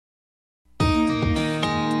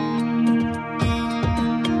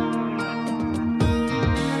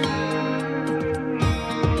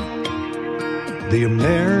The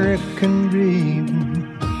American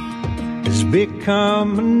dream has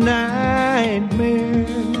become a nightmare.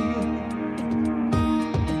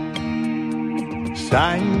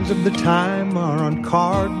 Signs of the time are on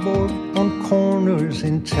cardboard on corners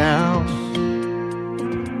in town.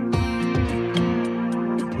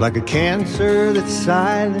 Like a cancer that's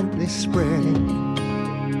silently spreading,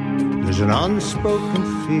 there's an unspoken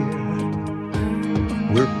fear.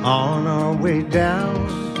 We're on our way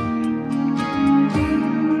down.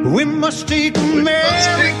 We must take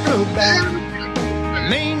America back.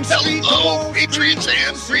 Main Street. Hello, Patriots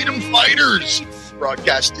and freedom fighters.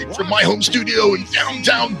 Broadcasting from my home studio in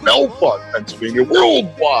downtown Belfont, Pennsylvania,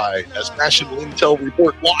 worldwide as National Intel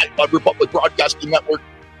Report live on Republic Broadcasting Network,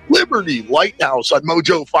 Liberty Lighthouse on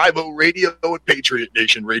Mojo 50 Radio and Patriot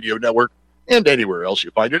Nation Radio Network, and anywhere else you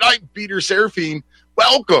find it. I'm Peter Serafine.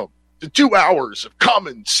 Welcome to 2 hours of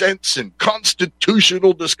common sense and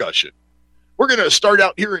constitutional discussion. We're going to start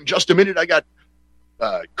out here in just a minute. I got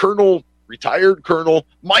retired Colonel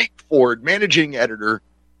Mike Ford, managing editor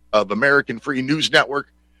of American Free News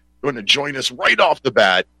Network, going to join us right off the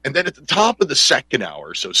bat. And then at the top of the second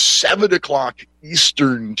hour, so 7 o'clock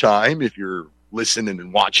Eastern time, if you're listening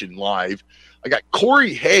and watching live, I got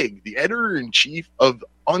Corey Haig, the editor-in-chief of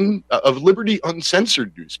Liberty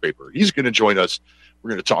Uncensored newspaper. He's going to join us.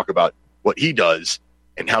 We're going to talk about what he does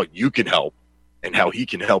and how you can help and how he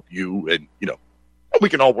can help you. And, we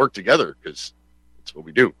can all work together because that's what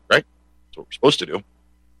we do, right? That's what we're supposed to do.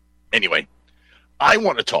 Anyway, I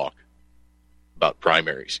want to talk about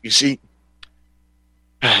primaries. You see,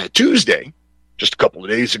 Tuesday, just a couple of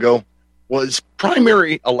days ago, was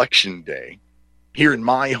primary election day here in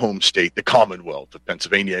my home state, the Commonwealth of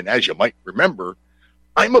Pennsylvania. And as you might remember,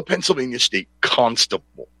 I'm a Pennsylvania state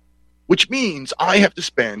constable, which means I have to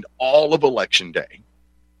spend all of election day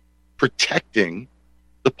protecting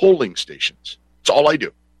the polling stations. That's all I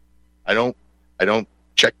do. I don't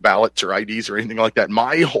check ballots or IDs or anything like that.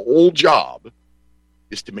 My whole job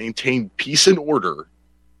is to maintain peace and order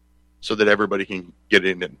so that everybody can get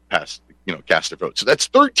in and cast their vote. So that's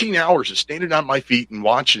 13 hours of standing on my feet and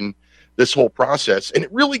watching this whole process. And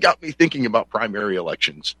it really got me thinking about primary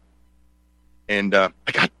elections. And I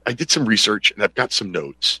did some research and I've got some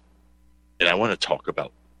notes and I want to talk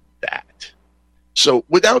about that. So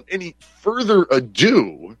without any further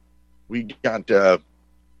ado, we got the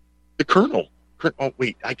Colonel. Oh,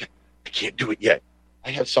 wait, I can't do it yet. I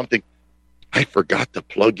have something. I forgot to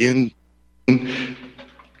plug in.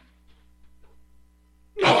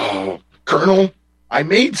 Oh, Colonel, I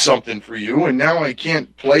made something for you, and now I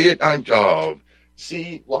can't play it.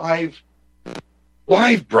 See, live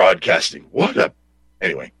broadcasting.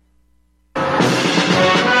 Anyway.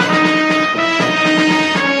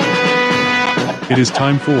 It is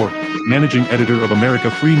time for Managing Editor of America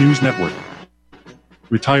Free News Network,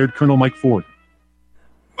 retired Colonel Mike Ford.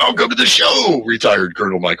 Welcome to the show, retired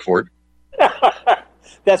Colonel Mike Ford.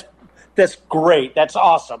 That's great. That's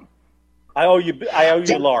awesome. I owe you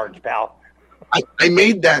large, pal. I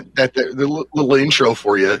made the little intro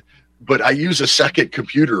for you, but I use a second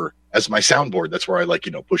computer as my soundboard. That's where I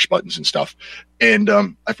push buttons and stuff. And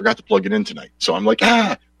I forgot to plug it in tonight. So I'm like,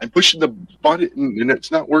 I'm pushing the button and it's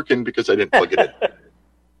not working because I didn't plug it in.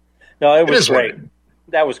 No, it was great.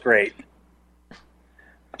 That was great.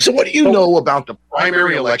 So what do you know about the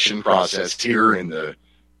primary election process here in the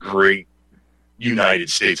great United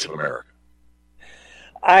States of America?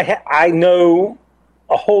 I know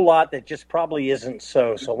a whole lot that just probably isn't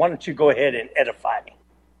so. So why don't you go ahead and edify me?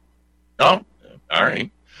 Oh, all right.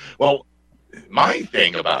 Well, my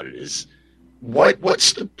thing about it is,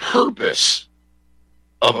 what's the purpose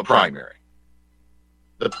of a primary?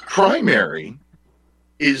 The primary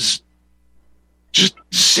is just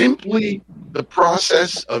simply the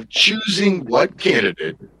process of choosing what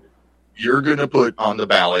candidate you're going to put on the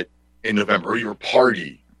ballot in November, or your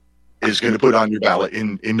party is going to put on your ballot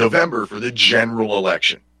in November for the general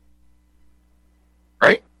election.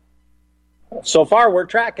 Right? So far, we're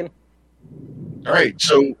tracking. All right.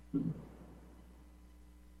 So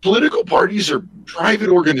political parties are private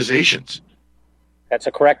organizations. That's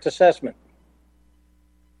a correct assessment.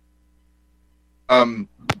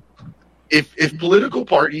 If political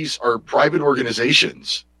parties are private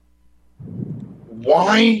organizations,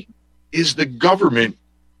 why is the government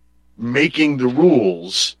making the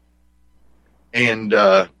rules and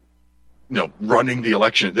running the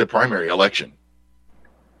election, the primary election?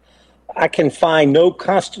 I can find no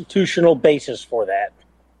constitutional basis for that.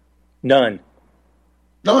 None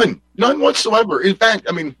whatsoever. In fact,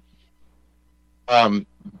 I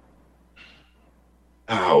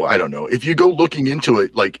don't know. If you go looking into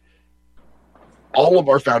it, like all of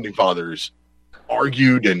our founding fathers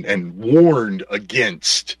argued and warned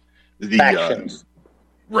against the Factions.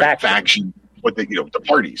 faction, but the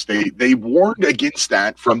parties. They warned against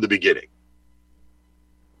that from the beginning.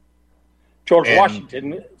 George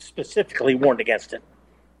Washington specifically warned against it.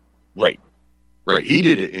 Right. He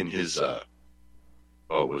did it in his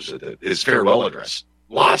his farewell address.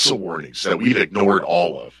 Lots of warnings that we've ignored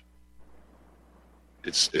all of.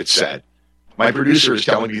 It's sad. My producer is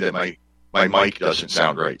telling me that my mic doesn't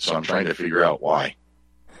sound right, so I'm trying to figure out why.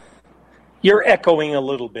 You're echoing a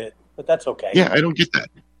little bit, but that's okay. Yeah, I don't get that.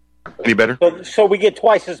 Any better? So we get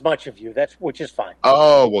twice as much of you, which is fine.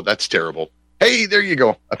 Oh, well, that's terrible. Hey, there you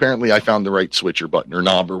go. Apparently I found the right switch or button or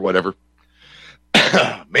knob or whatever.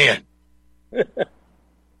 Man.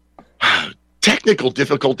 Technical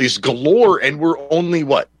difficulties galore, and we're only,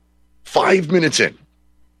 5 minutes in.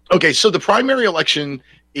 Okay, so the primary election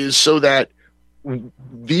is so that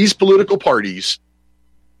these political parties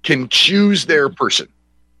can choose their person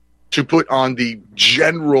to put on the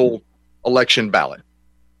general election ballot.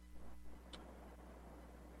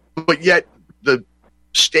 But yet the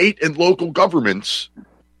state and local governments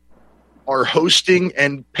are hosting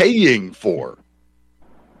and paying for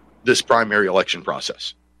this primary election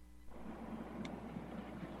process.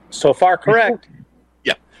 So far, correct.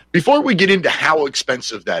 Yeah. Before we get into how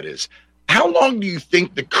expensive that is, how long do you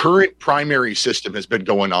think the current primary system has been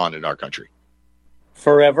going on in our country?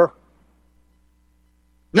 Forever.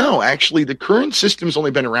 No, actually, the current system's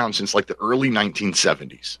only been around since the early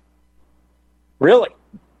 1970s. Really?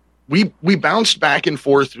 We bounced back and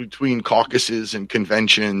forth between caucuses and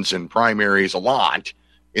conventions and primaries a lot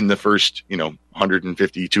in the first,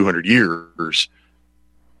 150, 200 years.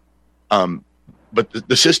 But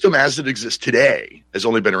the system as it exists today has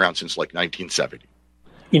only been around since 1970.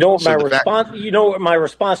 You know what my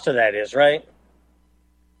response to that is, right?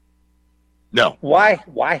 No.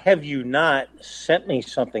 Why have you not sent me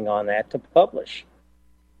something on that to publish?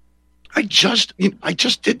 I just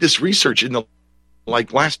did this research in the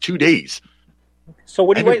last 2 days. So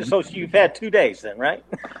what do you wait? So you've had 2 days then, right?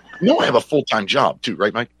 No, I have a full-time job too,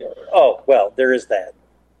 right, Mike? Oh, well, there is that.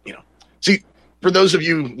 See, for those of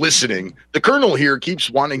you listening, the Colonel here keeps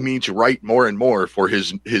wanting me to write more and more for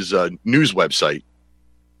his news website.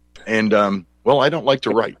 And, I don't like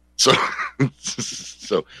to write. So,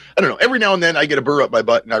 so I don't know. Every now and then I get a burr up my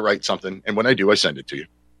butt and I write something. And when I do, I send it to you.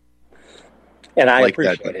 And I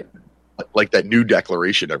appreciate it. Like that new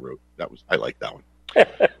declaration I wrote. I like that one.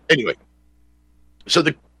 Anyway, so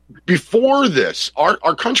before this,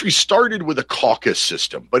 our country started with a caucus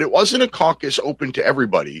system, but it wasn't a caucus open to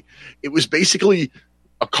everybody. It was basically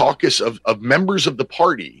a caucus of members of the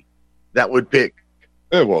party that would pick,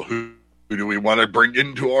 who do we want to bring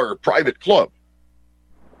into our private club?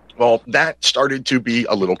 Well, that started to be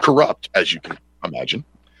a little corrupt, as you can imagine.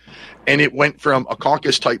 And it went from a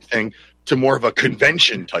caucus type thing to more of a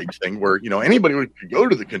convention type thing where, anybody could go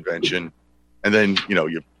to the convention and then,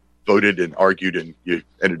 you voted and argued and you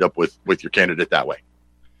ended up with your candidate that way.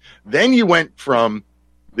 Then you went from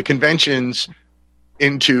the conventions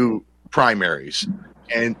into primaries,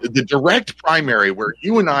 and the direct primary where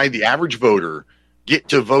you and I, the average voter, get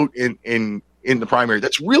to vote in the primary.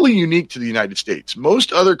 That's really unique to the United States.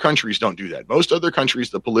 Most other countries don't do that. Most other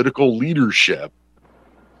countries, the political leadership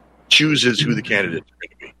chooses who the candidates are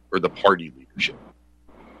going to be, or the party leadership.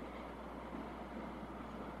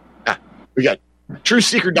 We got True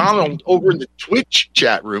Seeker Donald over in the Twitch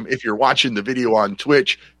chat room, if you're watching the video on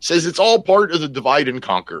Twitch, says it's all part of the divide and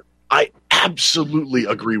conquer. I absolutely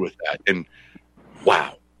agree with that. And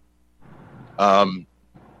wow.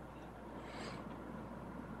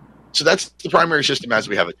 So that's the primary system as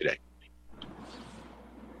we have it today.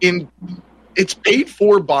 It's paid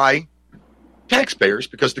for by taxpayers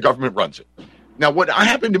because the government runs it. Now, what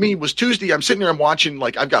happened to me was Tuesday, I'm sitting there, I'm watching,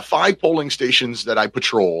 I've got 5 polling stations that I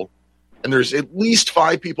patrol, and there's at least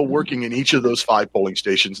 5 people working in each of those 5 polling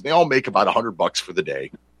stations. They all make about $100 for the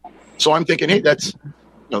day. So I'm thinking, hey, that's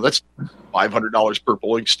 $500 per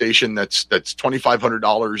polling station. That's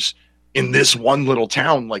 $2,500 in this one little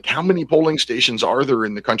town. How many polling stations are there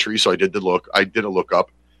in the country? So I did a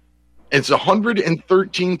lookup. It's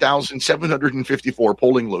 113,754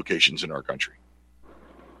 polling locations in our country.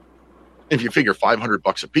 If you figure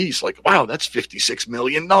 $500 a piece, wow, that's $56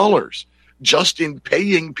 million just in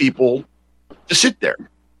paying people to sit there.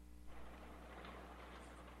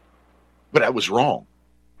 But I was wrong.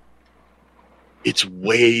 It's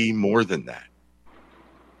way more than that.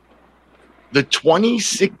 The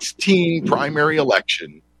 2016 primary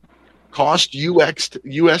election cost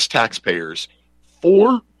U.S. taxpayers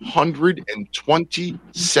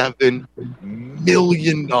 $427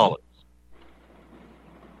 million.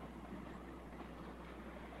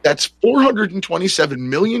 That's $427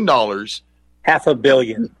 million. $500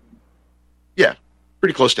 million. Yeah,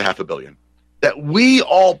 pretty close to $500 million that we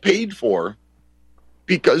all paid for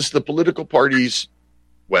because the political parties,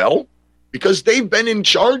 well, because they've been in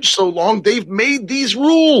charge so long, they've made these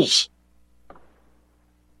rules.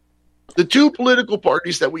 The two political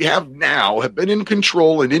parties that we have now have been in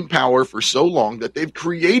control and in power for so long that they've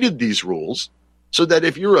created these rules so that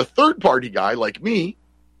if you're a third-party guy like me,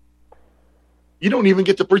 you don't even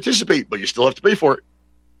get to participate, but you still have to pay for it.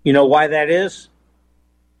 You know why that is?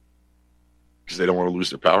 Because they don't want to lose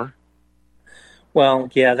their power? Well,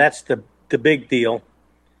 yeah, that's the big deal.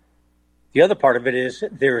 The other part of it is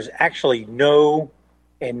there's actually no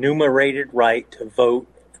enumerated right to vote,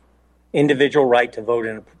 individual right to vote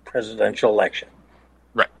in a presidential election.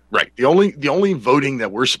 Right. The only voting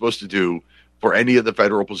that we're supposed to do for any of the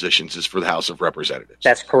federal positions is for the House of Representatives.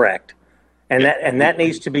 That's correct. And that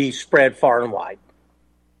needs to be spread far and wide.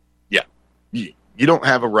 Yeah. You don't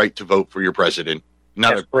have a right to vote for your president.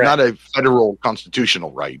 Not a federal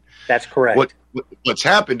constitutional right. That's correct. What's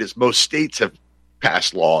happened is most states have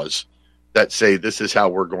passed laws that say this is how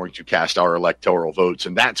we're going to cast our electoral votes,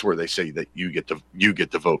 and that's where they say that you get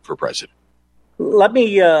to vote for president. Let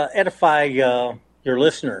me edify your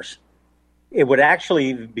listeners. It would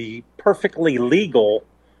actually be perfectly legal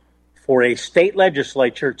for a state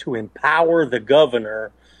legislature to empower the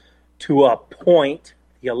governor to appoint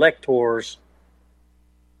the electors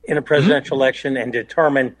in a presidential election and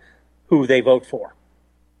determine who they vote for.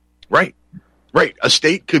 Right. A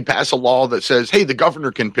state could pass a law that says, "Hey, the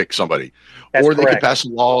governor can pick somebody," That's or they correct. could pass a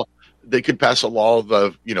law. They could pass a law of,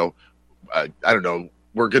 I don't know,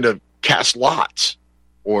 we're going to cast lots,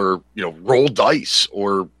 or roll dice,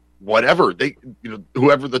 or whatever. They,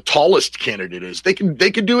 whoever the tallest candidate is, they can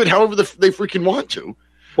do it however they freaking want to.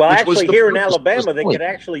 Well, actually, here in Alabama, they could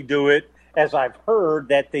actually do it, as I've heard,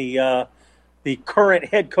 that the current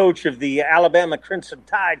head coach of the Alabama Crimson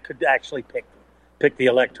Tide could actually pick the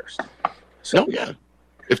electors. So, yeah.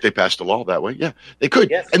 If they passed a law that way, yeah, they could.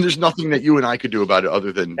 Yes. And there's nothing that you and I could do about it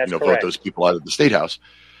other than vote those people out of the state house.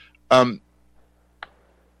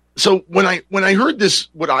 So when I heard this,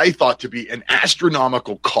 what I thought to be an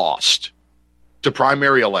astronomical cost to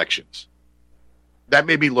primary elections, that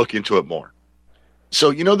made me look into it more.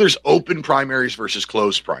 So there's open primaries versus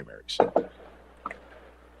closed primaries.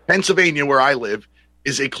 Pennsylvania, where I live,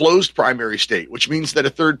 is a closed primary state, which means that a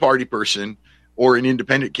third-party person or an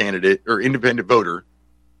independent candidate or independent voter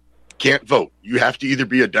can't vote. You have to either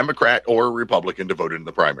be a Democrat or a Republican to vote in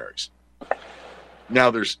the primaries. Now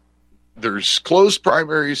there's closed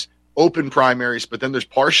primaries, open primaries, but then there's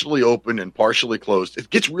partially open and partially closed. It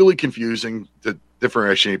gets really confusing to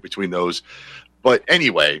differentiate between those. But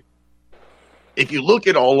anyway, if you look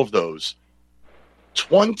at all of those,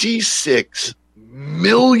 26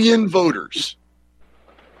 million voters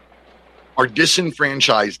are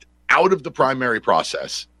disenfranchised out of the primary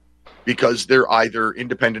process because they're either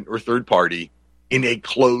independent or third party in a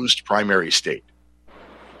closed primary state.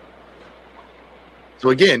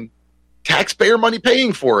 So again, taxpayer money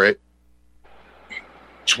paying for it,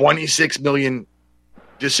 26 million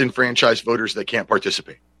disenfranchised voters that can't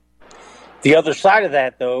participate. the other side of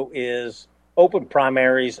that, though, is open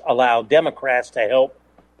primaries allow Democrats to help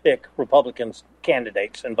pick Republicans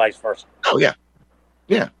candidates and vice versa. Oh yeah.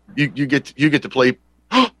 Yeah. You get to play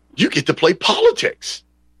you get to play politics.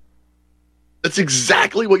 That's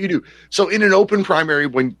exactly what you do. So in an open primary,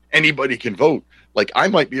 when anybody can vote, like I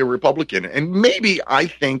might be a Republican, and maybe I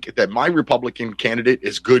think that my Republican candidate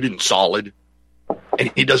is good and solid,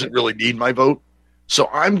 and he doesn't really need my vote. So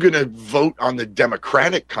I'm going to vote on the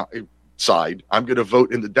Democratic side. I'm going to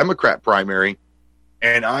vote in the Democrat primary,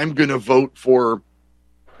 and I'm going to vote for,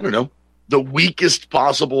 I don't know, the weakest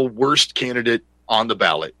possible, worst candidate on the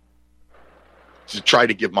ballot to try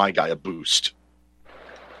to give my guy a boost.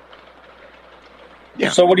 Yeah.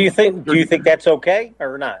 So what do you think? Do you think that's okay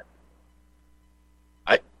or not?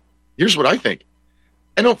 Here's what I think.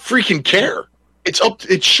 I don't freaking care.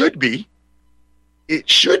 It should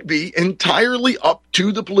be entirely up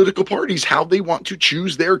to the political parties how they want to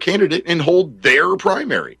choose their candidate and hold their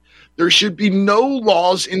primary. There should be no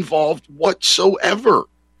laws involved whatsoever.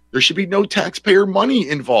 There should be no taxpayer money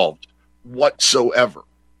involved whatsoever.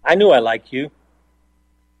 I knew I liked you.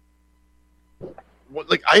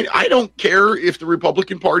 Like I don't care if the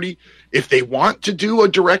Republican Party, if they want to do a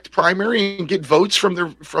direct primary and get votes from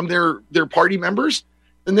their party members,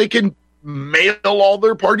 then they can mail all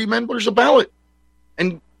their party members a ballot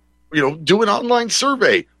and do an online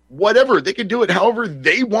survey. Whatever, they can do it however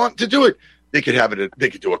they want to do it. They could have it. They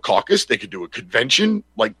could do a caucus. They could do a convention,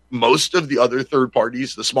 like most of the other third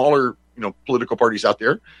parties, the smaller political parties out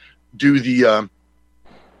there do the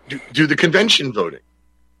do the convention voting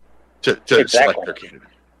to select their candidate.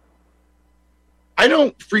 I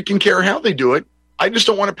don't freaking care how they do it. I just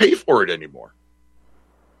don't want to pay for it anymore.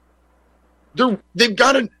 They've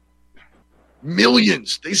got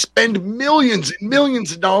millions. They spend millions and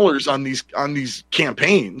millions of dollars on these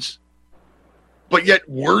campaigns, but yet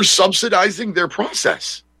we're subsidizing their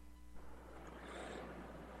process.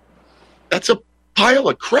 That's a pile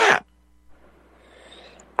of crap.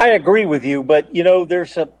 I agree with you, but,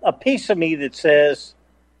 there's a piece of me that says,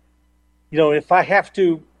 if I have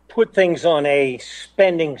to put things on a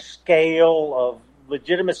spending scale of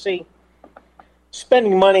legitimacy,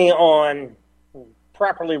 spending money on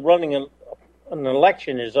properly running an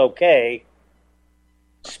election is okay.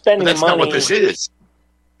 Spending that's money, not what this is.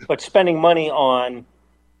 But spending money on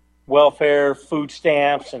welfare, food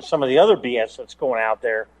stamps, and some of the other BS that's going out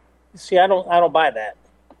there, see, I don't buy that.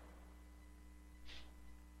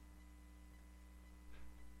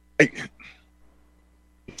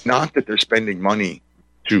 It's not that they're spending money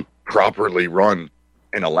to properly run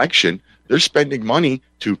an election. They're spending money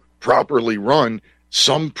to properly run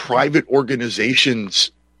some private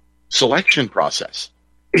organization's selection process.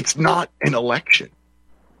 It's not an election.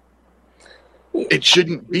 It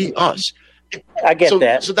shouldn't be us. I get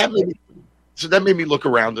that. So that made me look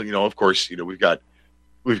around. Of course, we've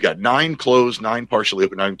got 9 closed, 9 partially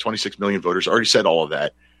open, 26 million voters. Already said all of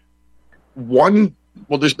that.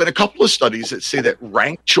 There's been a couple of studies that say that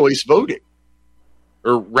ranked choice voting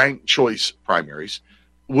or ranked choice primaries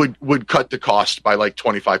would cut the cost by like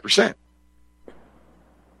 25%.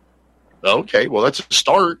 Okay, well, that's a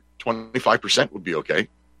start. 25% would be okay,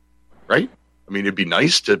 right? I mean, it'd be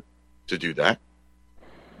nice to do that.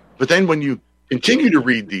 But then when you continue to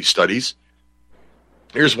read these studies,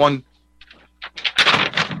 here's one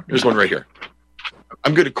right here.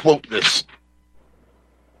 I'm going to quote this.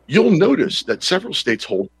 You'll notice that several states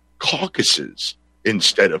hold caucuses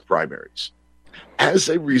instead of primaries. As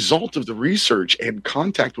a result of the research and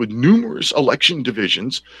contact with numerous election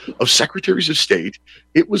divisions of secretaries of state,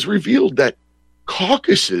 it was revealed that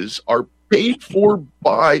caucuses are paid for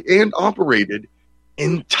by and operated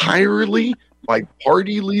entirely by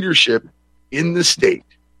party leadership in the state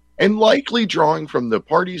and likely drawing from the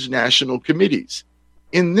party's national committees.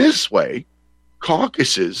 In this way,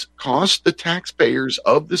 caucuses cost the taxpayers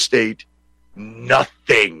of the state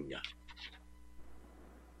nothing.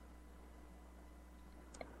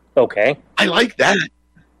 Okay. I like that.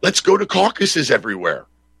 Let's go to caucuses everywhere.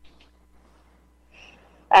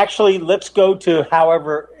 Actually, let's go to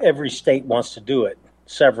however every state wants to do it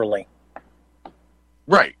severally.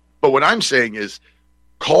 Right. But what I'm saying is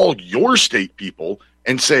call your state people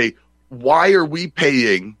and say, why are we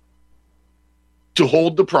paying to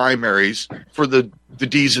hold the primaries for the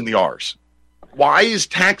D's and the R's? Why is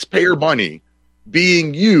taxpayer money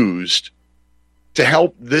being used to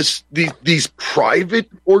help these private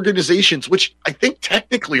organizations, which I think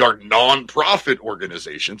technically are nonprofit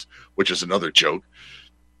organizations, which is another joke,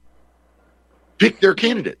 pick their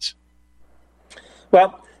candidates?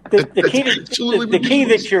 Well, the key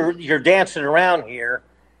that you're dancing around here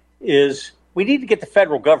is we need to get the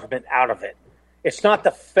federal government out of it. It's not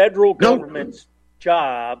the federal government's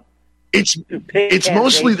job. It's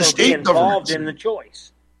mostly the state government in the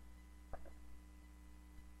choice.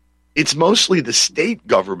 It's mostly the state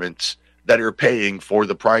governments that are paying for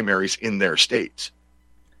the primaries in their states,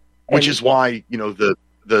 which is why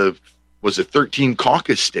the 13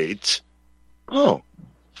 caucus states? Oh,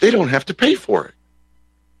 they don't have to pay for it.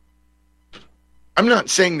 I'm not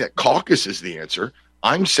saying that caucus is the answer.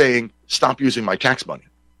 I'm saying stop using my tax money,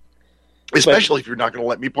 especially if you're not going to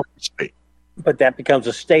let me participate. But that becomes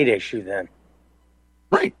a state issue then.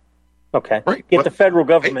 Right. Okay. Right. Get the federal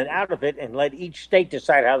government out of it and let each state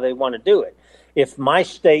decide how they want to do it. If my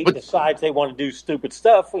state decides they want to do stupid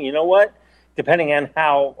stuff, well, you know what? Depending on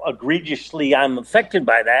how egregiously I'm affected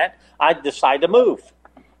by that, I decide to move.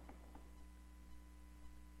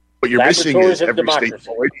 What you're missing is every state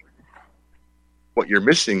already. What you're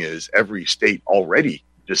missing is every state already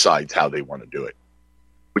decides how they want to do it,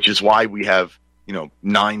 which is why we have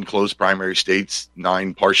 9 closed primary states,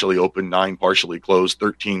 9 partially open, 9 partially closed,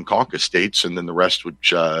 13 caucus states, and then the rest, which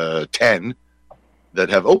 10 that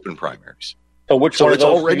have open primaries. So which one of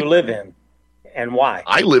those do you live in, and why?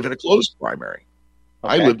 I live in a closed primary.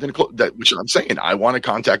 Okay. I lived in which I'm saying I want to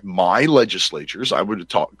contact my legislatures. I would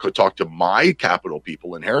talk to my Capitol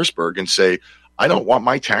people in Harrisburg and say, I don't want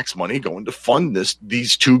my tax money going to fund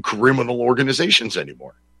these 2 criminal organizations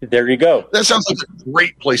anymore. There you go. That sounds like a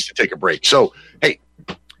great place to take a break. So, hey,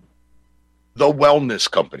 the Wellness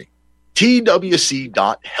Company,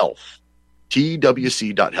 TWC.health,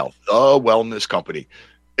 TWC.health, the wellness company.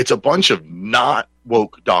 It's a bunch of not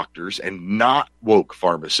woke doctors and not woke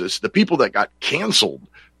pharmacists, the people that got canceled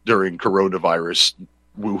during coronavirus,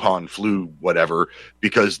 Wuhan flu, whatever,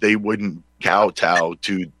 because they wouldn't kowtow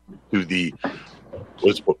to the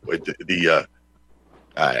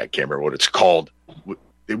I can't remember what it's called.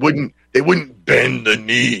 They wouldn't bend the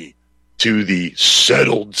knee to the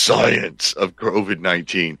settled science of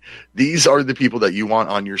COVID-19. These are the people that you want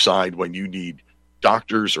on your side when you need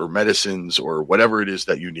doctors or medicines or whatever it is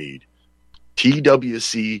that you need.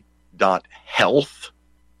 TWC.health,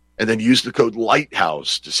 and then use the code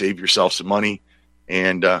Lighthouse to save yourself some money,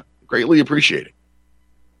 and greatly appreciate it.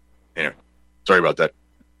 Anyway, sorry about that.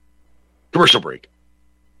 Commercial break.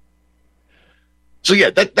 So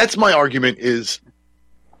yeah, that's my argument, is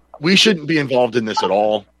we shouldn't be involved in this at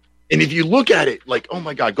all. And if you look at it like, oh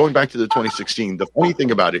my God, going back to the 2016, the funny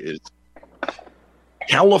thing about it is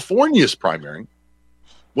California's primary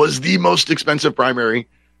was the most expensive primary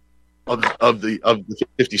of the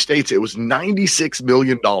 50 states. It was $96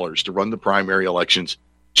 million to run the primary elections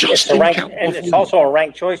just in California. And it's also a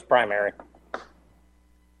ranked choice primary.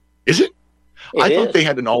 Is it? I thought is. they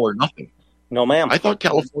had an all or nothing. No, ma'am. I thought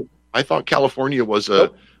California was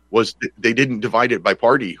they didn't divide it by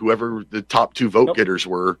party. Whoever the top two vote getters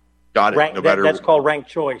were got it. That's called ranked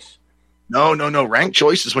choice. No. Ranked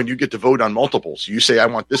choice is when you get to vote on multiples. You say, I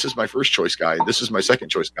want, this is my first choice guy, this is my second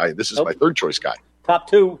choice guy, this is my third choice guy. Top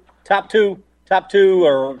two,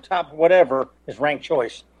 or top whatever is ranked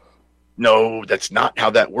choice. No, that's not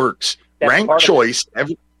how that works. That's ranked choice.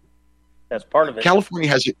 That's part of it. California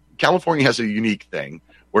has a unique thing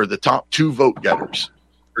where the top two vote getters,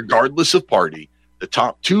 regardless of party, the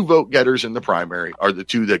top two vote getters in the primary are the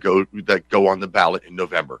two that go on the ballot in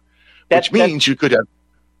November, which means you could have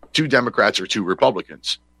two Democrats or two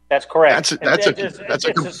Republicans. That's correct. It's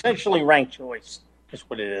essentially ranked choice. Is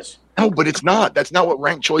what it is. No, but it's not. That's not what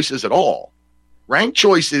ranked choice is at all. Ranked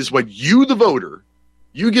choice is when you, the voter,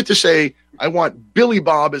 you get to say, I want Billy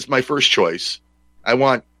Bob as my first choice. I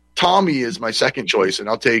want Tommy as my second choice, and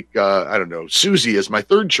I'll take Susie as my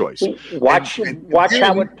third choice. Watch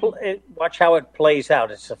how it plays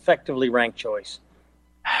out. It's effectively ranked choice.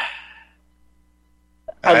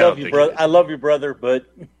 I love you, brother. I love you, brother. But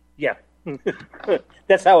yeah,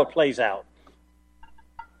 that's how it plays out.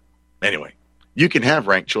 Anyway, you can have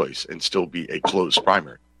ranked choice and still be a closed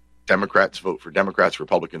primary. Democrats vote for Democrats,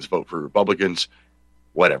 Republicans vote for Republicans,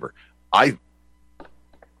 whatever. I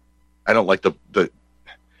don't like the.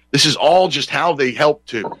 This is all just how they help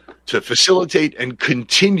to facilitate and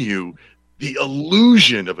continue the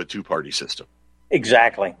illusion of a two-party system.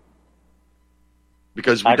 Exactly.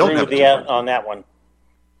 Because we I don't agree have with you on that one.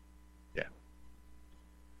 Yeah.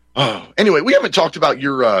 Oh, anyway, we haven't talked about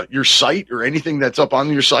your site or anything that's up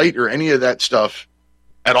on your site or any of that stuff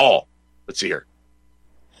at all. Let's see here.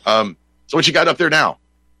 So what you got up there now?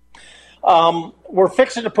 We're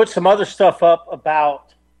fixing to put some other stuff up about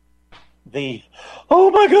oh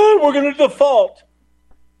my God, we're going to default.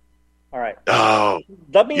 All right. Oh,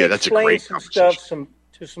 let me explain some stuff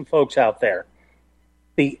to some folks out there.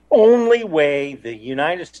 The only way the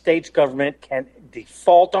United States government can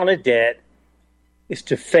default on a debt is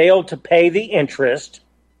to fail to pay the interest,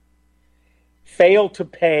 fail to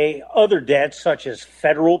pay other debts such as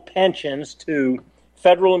federal pensions to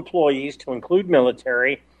federal employees, to include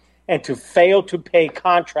military, and to fail to pay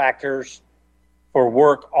contractors for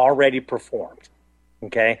work already performed.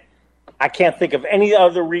 Okay? I can't think of any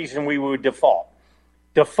other reason we would default.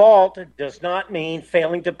 Default does not mean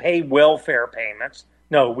failing to pay welfare payments.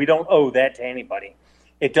 No, we don't owe that to anybody.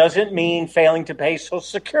 It doesn't mean failing to pay Social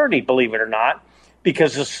Security, believe it or not,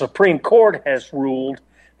 because the Supreme Court has ruled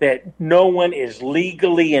that no one is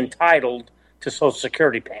legally entitled to Social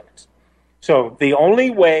Security payments. So the only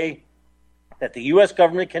way that the U.S.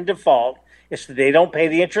 government can default is that they don't pay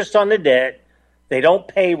the interest on the debt, they don't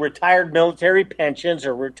pay retired military pensions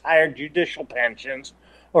or retired judicial pensions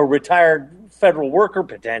or retired federal worker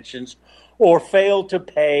pensions, or fail to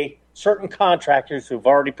pay certain contractors who've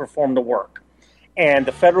already performed the work. And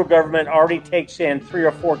the federal government already takes in 3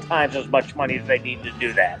 or 4 times as much money as they need to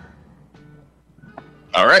do that.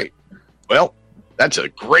 All right. Well, that's a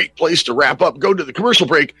great place to wrap up. Go to the commercial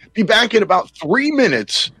break. Be back in about 3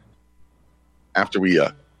 minutes after we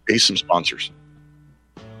pay some sponsors.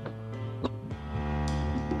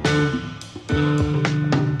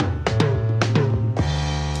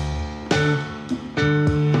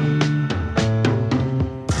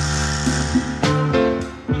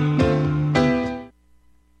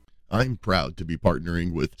 I'm proud to be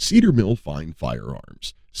partnering with Cedar Mill Fine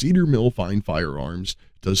Firearms. Cedar Mill Fine Firearms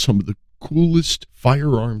does some of the coolest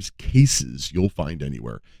firearms cases you'll find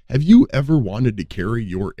anywhere. Have you ever wanted to carry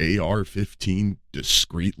your AR-15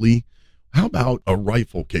 discreetly? How about a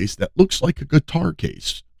rifle case that looks like a guitar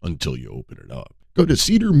case until you open it up? Go to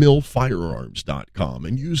cedarmillfirearms.com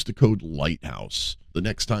and use the code Lighthouse the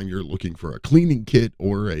next time you're looking for a cleaning kit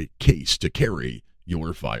or a case to carry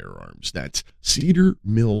your firearms. That's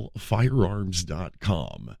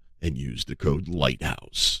cedarmillfirearms.com and use the code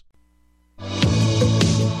Lighthouse.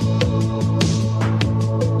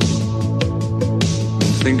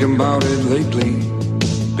 Thinking about it lately,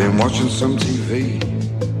 been watching some TV,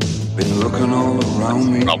 been looking all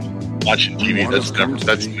around me. Watching TV,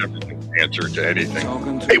 that's never the answer to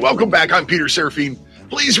anything. Hey, welcome back. I'm Peter Serafine.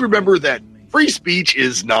 Please remember that free speech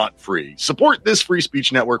is not free. Support this free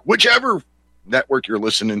speech network, whichever network you're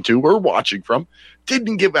listening to or watching from.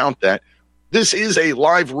 Didn't give out that. This is a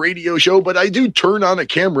live radio show, but I do turn on a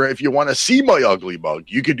camera if you want to see my ugly mug.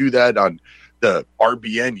 You could do that on the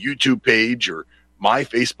RBN YouTube page or my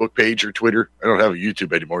Facebook page or Twitter. I don't have a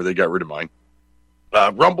YouTube anymore. They got rid of mine.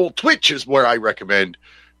 Rumble, Twitch is where I recommend.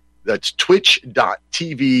 That's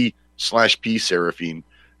twitch.tv/PSeraphine.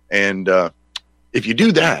 And if you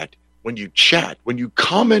do that, when you chat, when you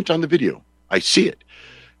comment on the video, I see it.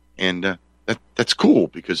 And that's cool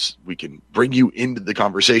because we can bring you into the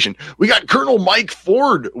conversation. We got Colonel Mike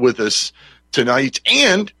Ford with us tonight,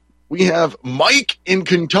 and we have Mike in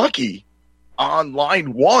Kentucky on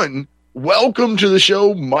line one. Welcome to the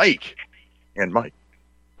show, Mike. And Mike.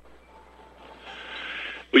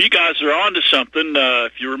 Well, you guys are on to something.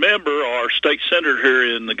 If you remember, our state senator here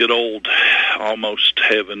in the good old almost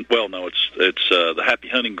heaven, well, no, it's the happy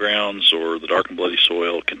hunting grounds or the dark and bloody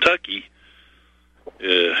soil, Kentucky.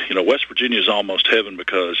 West Virginia is almost heaven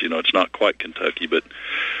because, it's not quite Kentucky. But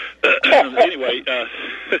anyway,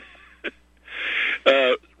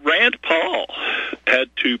 Rand Paul had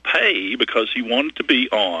to pay because he wanted to be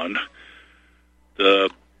on the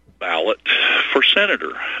ballot for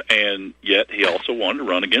senator, and yet he also wanted to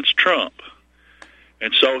run against Trump.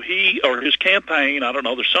 And so his campaign, I don't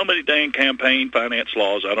know, there's so many dang campaign finance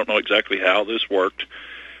laws, I don't know exactly how this worked,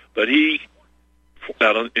 but he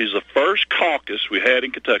is the first caucus we had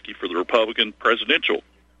in Kentucky for the Republican presidential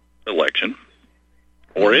election,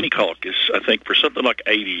 or any caucus, I think, for something like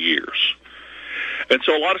 80 years. And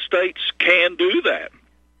so a lot of states can do that.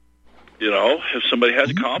 If somebody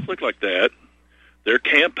has a conflict like that, their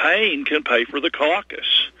campaign can pay for the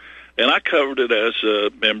caucus. And I covered it as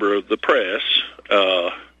a member of the press,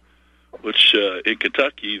 which in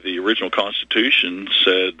Kentucky, the original Constitution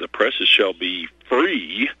said the presses shall be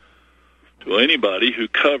free to anybody who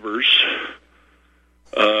covers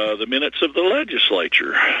the minutes of the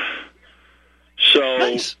legislature. So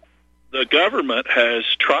nice. The government has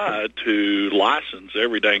tried to license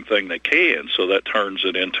every dang thing they can, so that turns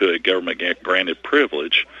it into a government-granted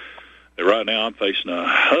privilege. Right now, I'm facing a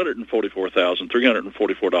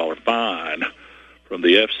 $144,344 fine from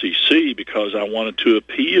the FCC because I wanted to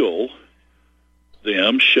appeal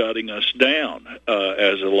them shutting us down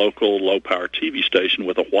as a local low-power TV station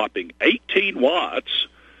with a whopping 18 watts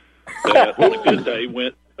that on a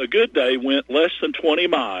good day went less than 20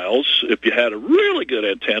 miles if you had a really good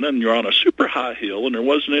antenna and you're on a super high hill and there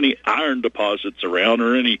wasn't any iron deposits around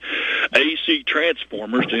or any AC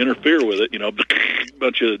transformers to interfere with it, a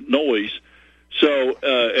bunch of noise. So,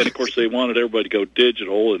 and of course they wanted everybody to go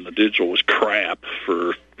digital, and the digital was crap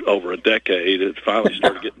for over a decade. It finally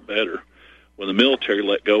started getting better when the military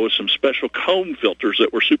let go of some special comb filters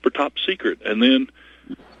that were super top secret. And then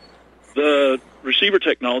the receiver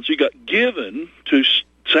technology got given to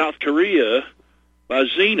South Korea by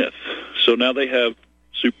Zenith. So now they have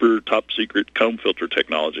super top secret comb filter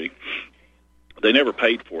technology. They never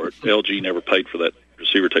paid for it. LG never paid for that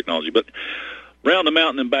receiver technology. But round the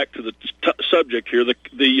mountain and back to the subject here,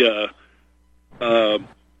 the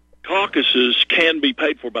caucuses can be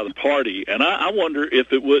paid for by the party. And I wonder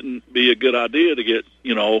if it wouldn't be a good idea to get,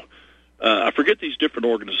 I forget these different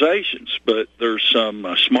organizations, but there's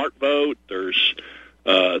some Smart Vote, there's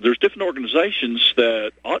different organizations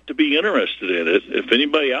that ought to be interested in it. If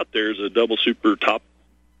anybody out there is a double super top,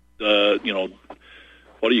 what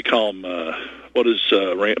do you call them? What is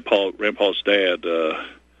Rand Paul's dad?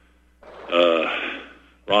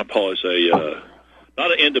 Ron Paul is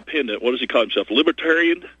not an independent. What does he call himself? A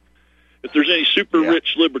libertarian? If there's any super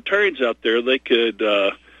rich libertarians out there, they could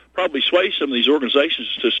probably sway some of these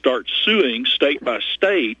organizations to start suing state by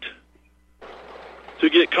state to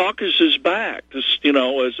get caucuses back. As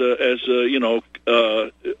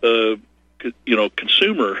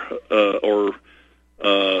consumer or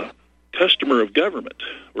customer of government.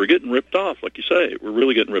 We're getting ripped off, like you say. We're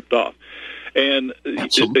really getting ripped off. And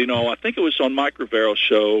Absolutely. I think it was on Mike Rivera's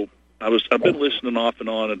show. I've been listening off and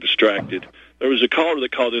on and distracted. There was a caller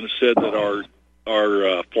that called in and said that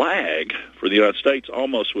our flag for the United States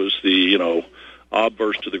almost was the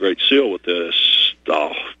obverse to the Great Seal with this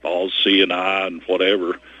all C and I and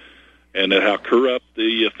whatever, and how corrupt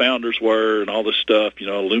the founders were and all this stuff,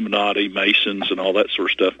 Illuminati, Masons, and all that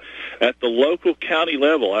sort of stuff. At the local county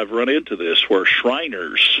level, I've run into this where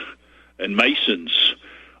Shriners and Masons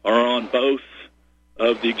are on both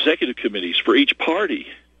of the executive committees for each party.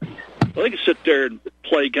 Well, they can sit there and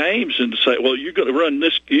play games and say, well, you're going to run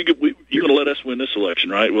this, you're going to let us win this election,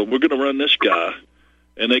 right? Well, we're going to run this guy.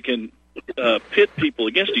 And they can pit people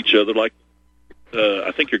against each other like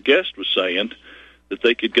I think your guest was saying, that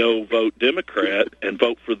they could go vote Democrat and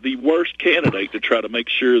vote for the worst candidate to try to make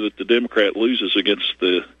sure that the Democrat loses against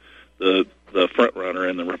the front runner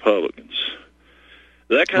and the Republicans.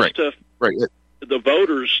 That kind of stuff. Right. The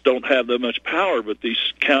voters don't have that much power, but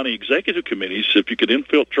these county executive committees, if you could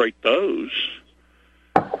infiltrate those,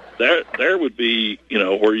 there would be,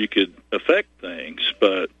 where you could affect things.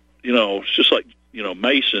 But, it's just like,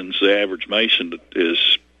 Masons, the average Mason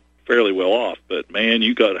is fairly well off, but man,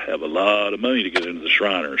 you got to have a lot of money to get into the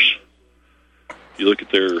Shriners. You look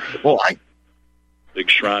at their big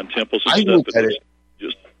shrine temples and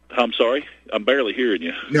stuff. I'm sorry, I'm barely hearing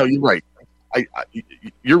you. No, you're right.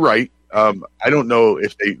 You're right. I don't know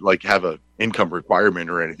if they have a income requirement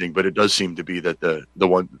or anything, but it does seem to be that the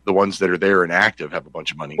ones that are there and active have a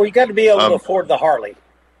bunch of money. Well, you got to be able to afford the Harley.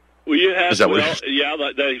 Well, you have. Is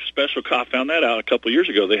that they special. I found that out a couple of years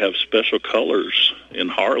ago. They have special colors in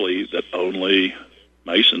Harley that only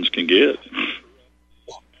Masons can get.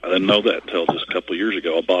 I didn't know that until just a couple of years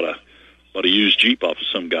ago. I bought a used Jeep off of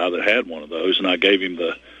some guy that had one of those, and I gave him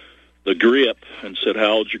the grip and said,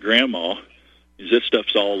 "How old's your grandma?" He said, "That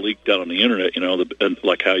stuff's all leaked out on the internet.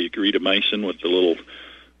 Like how you greet a Mason with the little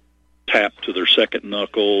tap to their second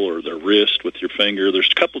knuckle or their wrist with your finger.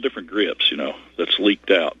 There's a couple different grips, that's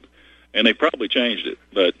leaked out." And they probably changed it,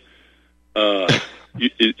 but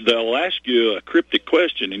they'll ask you a cryptic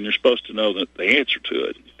question, and you're supposed to know the answer to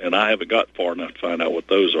it. And I haven't got far enough to find out what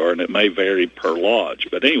those are, and it may vary per lodge.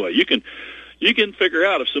 But anyway, you can figure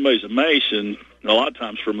out if somebody's a Mason a lot of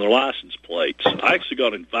times from their license plates. I actually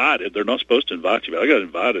got invited. They're not supposed to invite you, but I got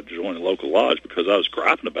invited to join a local lodge because I was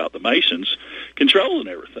griping about the Masons controlling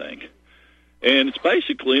everything. And it's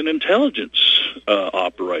basically an intelligence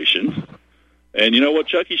operation. And you know what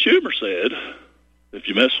Chucky Schumer said? If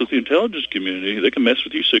you mess with the intelligence community, they can mess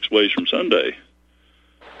with you 6 ways from Sunday.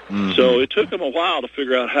 Mm-hmm. So it took them a while to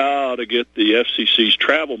figure out how to get the FCC's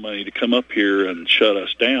travel money to come up here and shut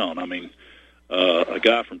us down. I mean, a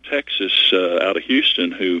guy from Texas out of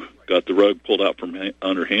Houston who got the rug pulled out from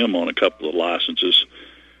under him on a couple of licenses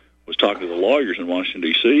was talking to the lawyers in Washington,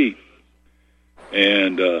 D.C.,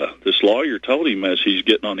 and this lawyer told him as he's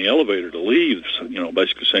getting on the elevator to leave,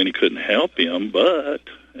 basically saying he couldn't help him,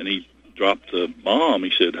 and he dropped the bomb.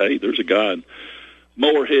 He said, "Hey, there's a guy in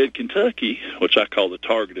Moorhead, Kentucky," which I call the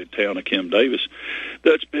targeted town of Kim Davis,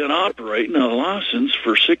 "that's been operating a license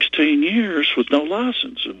for 16 years with no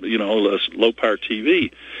license, low-power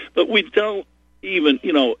TV. But we don't even,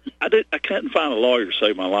 I couldn't find a lawyer to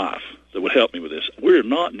save my life that would help me with this. We're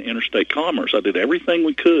not in interstate commerce. I did everything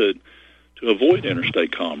we could to avoid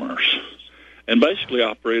interstate commerce and basically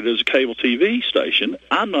operated as a cable TV station.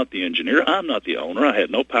 I'm not the engineer. I'm not the owner. I had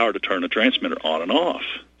no power to turn the transmitter on and off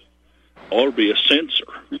or be a censor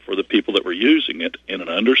for the people that were using it in an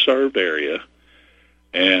underserved area."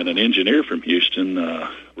 And an engineer from Houston,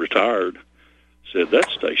 retired, said that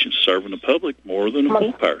station's serving the public more than a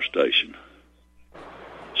full-power station.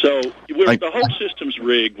 So the whole system's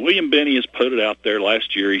rigged. William Benny has put it out there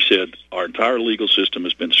last year. He said, our entire legal system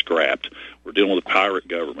has been scrapped. We're dealing with a pirate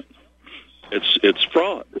government. It's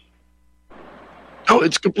fraud. No,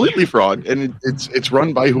 it's completely fraud, and it's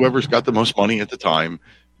run by whoever's got the most money at the time,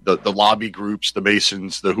 the lobby groups, the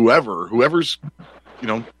Masons, the whoever's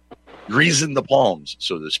greasing the palms,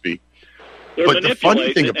 so to speak. They're but the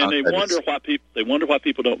funny thing about and they wonder why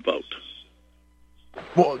people don't vote.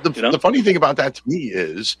 Well, the funny thing about that to me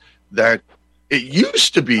is that it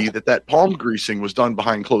used to be that palm greasing was done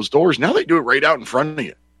behind closed doors. Now they do it right out in front of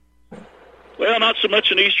you. Well, not so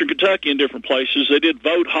much in eastern Kentucky in different places. They did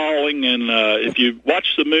vote hauling, and if you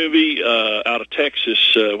watch the movie out of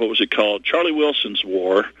Texas, what was it called? Charlie Wilson's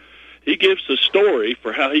War, he gives the story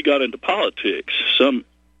for how he got into politics. Some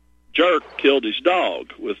jerk killed his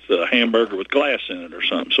dog with a hamburger with glass in it or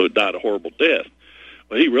something, so it died a horrible death.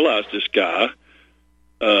 Well, he realized this guy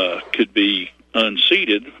could be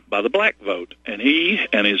unseated by the black vote, and he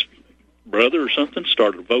and his brother or something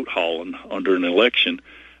started vote hauling under an election,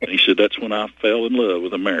 And he said, that's when I fell in love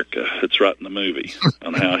with America. It's right in the movie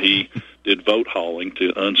on how he did vote hauling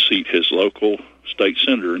to unseat his local state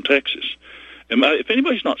senator in Texas. And if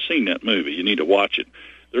anybody's not seen that movie, you need to watch it.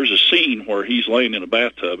 There's a scene where he's laying in a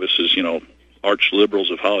bathtub. This is, arch liberals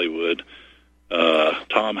of Hollywood,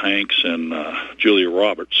 Tom Hanks and Julia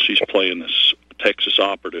Roberts. She's playing this Texas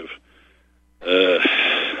operative.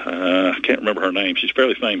 I can't remember her name. She's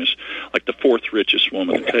fairly famous, like the fourth richest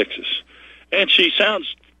woman in Texas. And she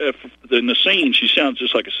sounds, in the scene, she sounds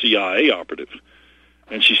just like a CIA operative.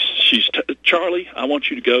 And she's Charlie, I want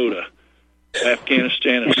you to go to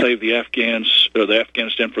Afghanistan and save the Afghans, or the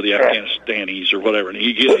Afghanistan for the Afghanistanis, or whatever. And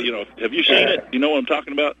he, have you seen it? You know what I'm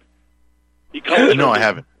talking about? He calls No, I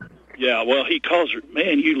haven't. Yeah, well, he calls her,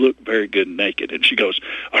 man, you look very good naked. And she goes,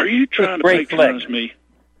 are you trying to patronize me?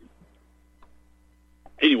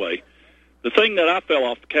 Anyway, the thing that I fell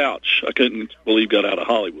off the couch, I couldn't believe got out of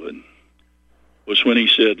Hollywood, was when he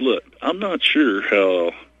said, look, I'm not sure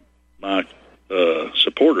how my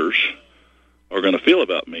supporters are going to feel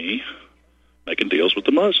about me making deals with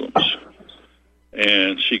the Muslims.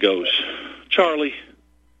 And she goes, Charlie,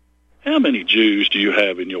 how many Jews do you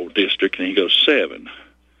have in your district? And he goes, 7.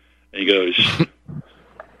 And he goes,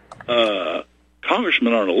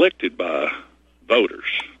 congressmen aren't elected by voters.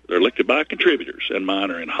 They're elected by contributors, and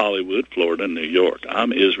mine are in Hollywood, Florida, and New York.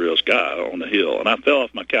 I'm Israel's guy on the Hill, and I fell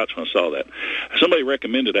off my couch when I saw that. Somebody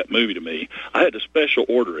recommended that movie to me. I had to special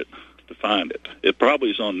order it to find it. It probably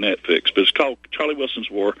is on Netflix, but it's called Charlie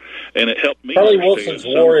Wilson's War, and it helped me. Charlie Wilson's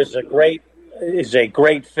War is a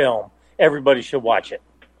great film. Everybody should watch it.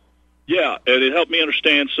 Yeah, and it helped me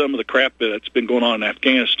understand some of the crap that's been going on in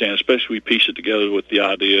Afghanistan, especially we piece it together with the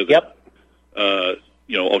idea that,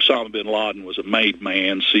 Osama bin Laden was a made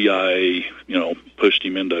man. CIA, pushed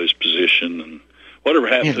him into his position, and whatever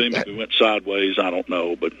happened to him, if he went sideways, I don't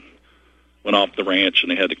know, but went off the ranch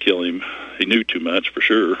and they had to kill him. He knew too much for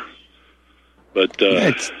sure. But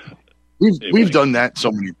we've done that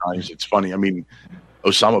so many times. It's funny. I mean,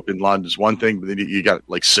 Osama bin Laden is one thing, but then you got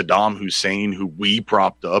like Saddam Hussein, who we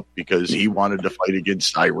propped up because he wanted to fight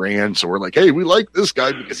against Iran. So we're like, hey, we like this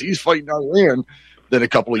guy because he's fighting Iran. Then a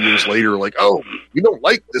couple of years later, like, oh, we don't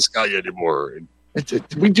like this guy anymore. And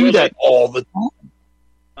we do that all the time.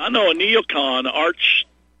 I know a neocon, Arch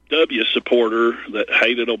W supporter that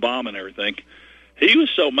hated Obama and everything. He was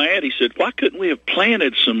so mad, he said, why couldn't we have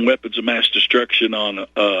planted some weapons of mass destruction on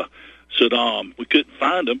Saddam? We couldn't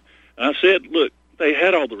find them. And I said, look, they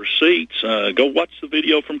had all the receipts. Go watch the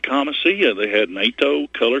video from Comicia. They had NATO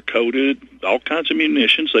color-coded, all kinds of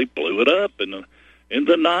munitions. They blew it up in the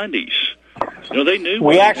 90s. They knew.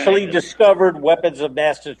 We actually discovered weapons of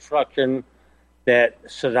mass destruction that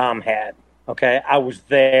Saddam had. Okay, I was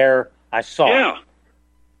there. I saw it.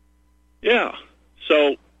 Yeah.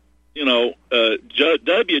 So,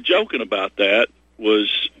 W joking about that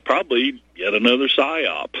was probably yet another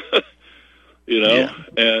psyop.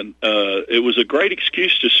 And it was a great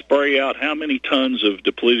excuse to spray out how many tons of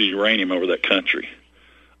depleted uranium over that country.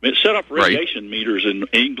 I mean, it set off radiation meters in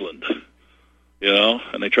England.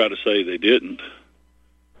 And they try to say they didn't.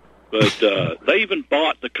 But they even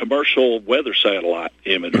bought the commercial weather satellite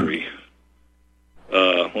imagery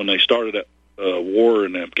when they started that war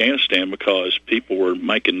in Afghanistan, because people were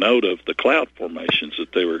making note of the cloud formations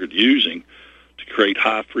that they were using to create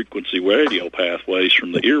high-frequency radio pathways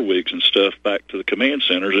from the earwigs and stuff back to the command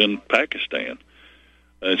centers in Pakistan.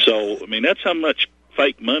 And so, I mean, that's how much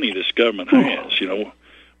fake money this government has,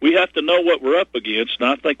 We have to know what we're up against, and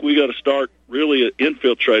I think we got to start really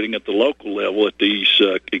infiltrating at the local level at these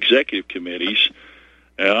executive committees.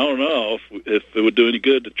 And I don't know if it would do any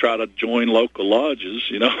good to try to join local lodges,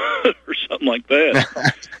 or something like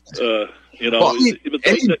that.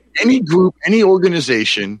 Any group, any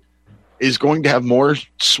organization is going to have more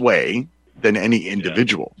sway than any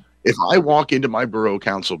individual. Yeah. If I walk into my borough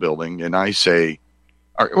council building and I say,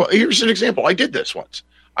 all right, well, here's an example. I did this once.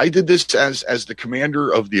 I did this as the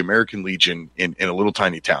commander of the American Legion in a little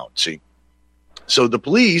tiny town. See, so the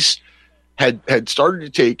police had started to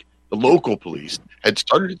take, the local police had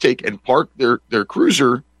started to take and park their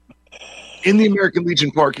cruiser in the American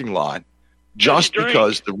Legion parking lot just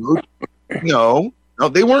because the road. No,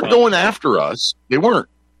 they weren't going after us. They weren't.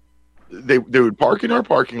 They would park in our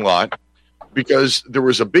parking lot because there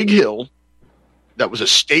was a big hill that was a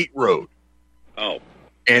state road. Oh.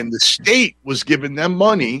 And the state was giving them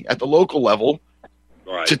money at the local level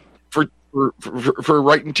for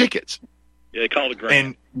writing tickets. Yeah, they called it a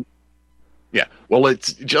grant. And well,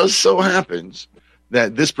 it just so happens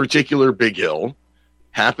that this particular big hill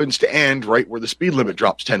happens to end right where the speed limit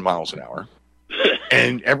drops 10 miles an hour.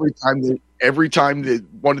 And every time that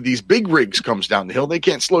one of these big rigs comes down the hill, they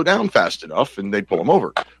can't slow down fast enough, and they pull them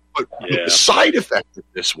over. But the side effect of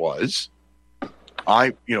this was,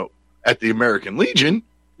 at the American Legion,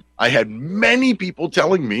 I had many people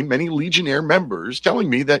telling me, many Legionnaire members telling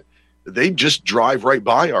me that they just drive right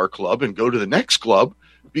by our club and go to the next club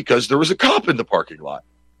because there was a cop in the parking lot.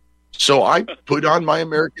 So I put on my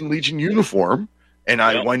American Legion uniform and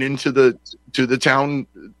I went into the town,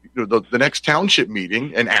 the next township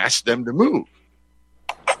meeting, and asked them to move.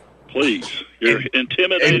 Please, you're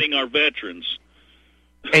intimidating our veterans.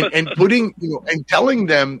 and putting, and telling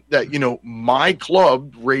them that, my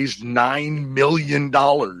club raised $9 million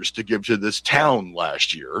to give to this town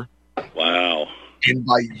last year. Wow. And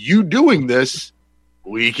by you doing this,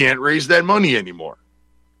 we can't raise that money anymore.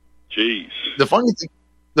 Jeez. The funny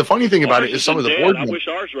thing about it is some of the board. I wish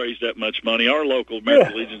ours raised that much money. Our local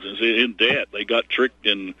American Legion is in debt. They got tricked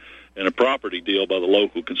in a property deal by the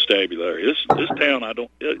local constabulary. This town,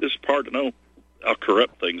 it's hard to know how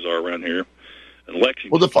corrupt things are around here.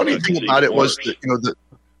 Well, the funny thing about it was that,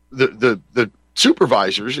 the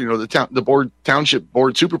supervisors, the township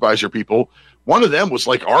board supervisor people, one of them was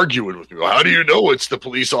like arguing with me. Well, how do you know it's the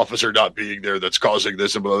police officer not being there that's causing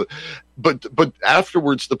this? And blah, blah. But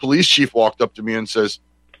afterwards, the police chief walked up to me and says,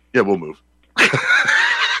 "Yeah, we'll move."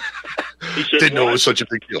 Didn't know it was such a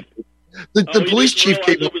big deal. The police chief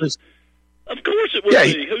came up. Of course it would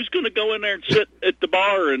be. Who's going to go in there and sit at the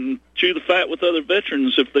bar and chew the fat with other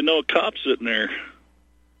veterans if they know a cop's sitting there?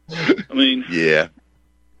 I mean... Yeah.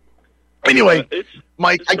 Anyway,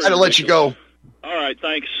 Mike, I got to let you go. All right,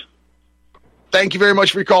 thanks. Thank you very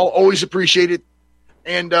much for your call. Always appreciate it.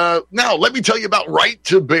 And now, let me tell you about Right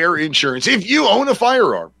to Bear Insurance. If you own a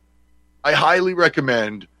firearm, I highly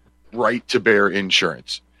recommend Right to Bear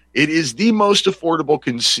Insurance. It is the most affordable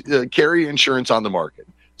carry insurance on the market.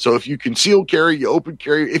 So if you conceal carry, you open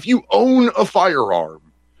carry, if you own a firearm,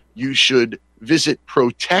 you should visit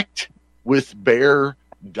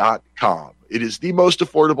protectwithbear.com. It is the most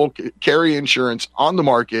affordable carry insurance on the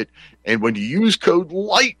market. And when you use code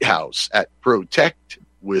Lighthouse at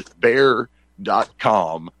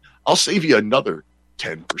protectwithbear.com, I'll save you another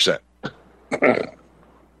 10%.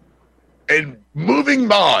 And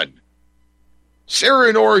moving on, Sarah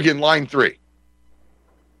in Oregon, line 3.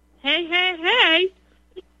 Hey, hey, hey.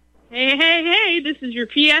 Hey, hey, hey, this is your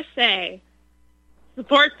PSA.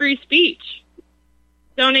 Support free speech.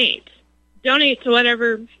 Donate. Donate to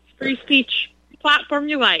whatever free speech platform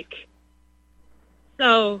you like.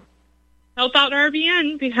 So, help out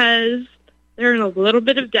RBN because they're in a little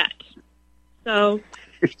bit of debt. So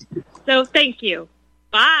thank you.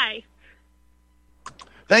 Bye.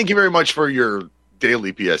 Thank you very much for your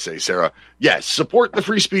daily PSA, Sarah. Yes, support the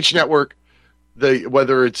Free Speech Network.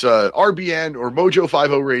 Whether it's RBN or Mojo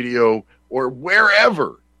 50 Radio or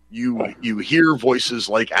wherever you hear voices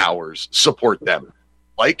like ours, support them.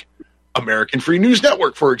 Like American Free News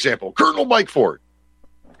Network, for example, Colonel Mike Ford.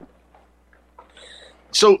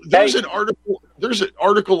 So there's an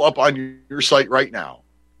article up on your site right now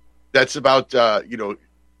that's about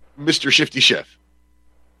Mr. Shifty Schiff.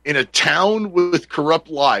 In a town with corrupt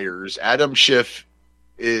liars, Adam Schiff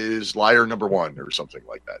is liar number 1 or something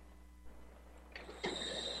like that.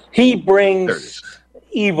 He brings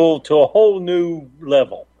evil to a whole new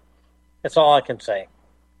level. That's all I can say.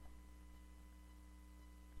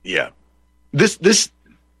 Yeah. This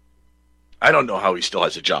I don't know how he still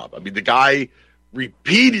has a job. I mean, the guy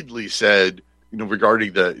repeatedly said,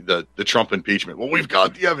 regarding the Trump impeachment, well, we've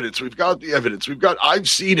got the evidence. I've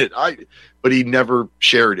seen it. But he never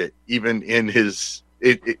shared it, even in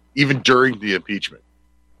even during the impeachment.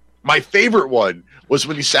 My favorite one was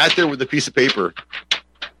when he sat there with a piece of paper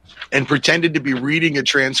and pretended to be reading a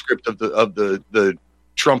transcript of the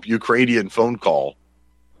Trump Ukrainian phone call,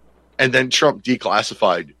 and then Trump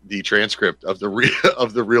declassified the transcript of the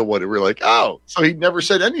real one, and we're like, oh, so he never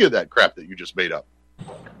said any of that crap that you just made up.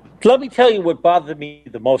 Let me tell you what bothered me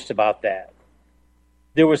the most about that.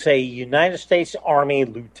 There was a United States Army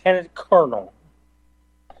lieutenant colonel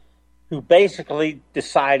who basically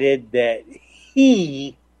decided that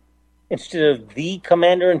he, instead of the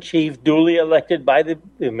commander-in-chief duly elected by the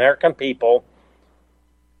American people,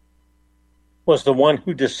 was the one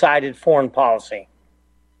who decided foreign policy.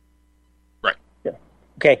 Right. Yeah.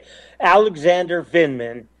 Okay. Alexander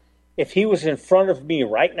Vindman, if he was in front of me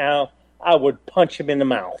right now, I would punch him in the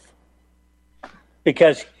mouth.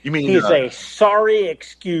 Because he's a sorry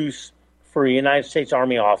excuse for a United States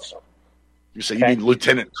Army officer. You say you mean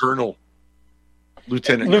Lieutenant Colonel?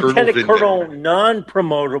 Lieutenant Colonel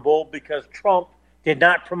non-promotable because Trump did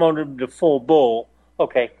not promote him to full bull.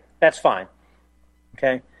 Okay, that's fine.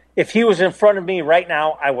 Okay, If he was in front of me right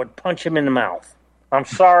now, I would punch him in the mouth. I'm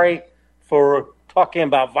sorry for talking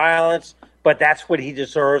about violence, but that's what he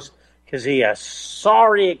deserves because he has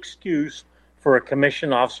sorry excuse for a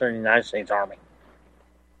commissioned officer in the United States Army.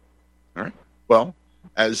 All right. Well,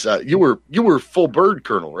 as you were full bird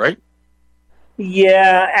colonel, right?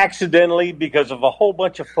 Yeah, accidentally because of a whole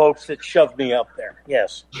bunch of folks that shoved me up there.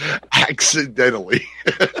 Yes. Accidentally.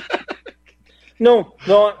 No,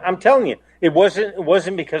 I'm telling you, it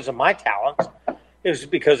wasn't because of my talents. It was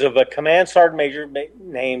because of a command sergeant major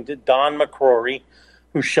named Don McCrory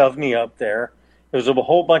who shoved me up there. There was a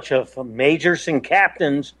whole bunch of majors and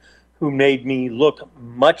captains who made me look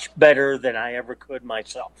much better than I ever could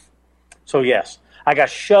myself. So, yes, I got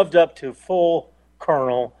shoved up to full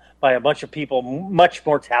colonel by a bunch of people much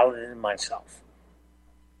more talented than myself.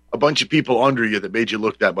 A bunch of people under you that made you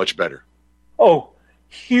look that much better. Oh,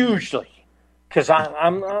 hugely. Because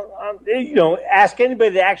I'm ask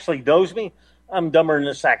anybody that actually knows me, I'm dumber than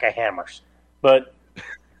a sack of hammers. But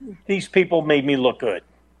these people made me look good.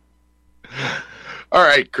 All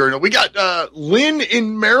right, Colonel. We got Lynn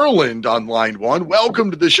in Maryland on line one.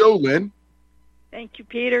 Welcome to the show, Lynn. Thank you,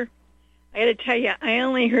 Peter. I got to tell you, I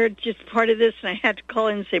only heard just part of this, and I had to call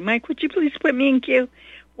in and say, Mike, would you please put me in queue?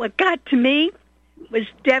 What got to me was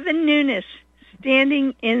Devin Nunes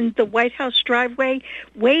standing in the White House driveway,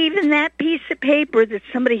 waving that piece of paper that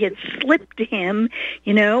somebody had slipped to him,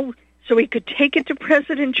 so he could take it to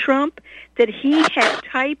President Trump, that he had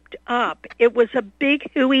typed up. It was a big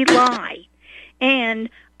hooey lie. And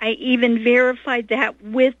I even verified that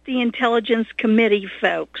with the Intelligence Committee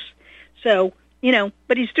folks. So,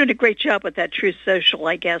 but he's doing a great job with that Truth Social,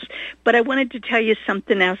 I guess. But I wanted to tell you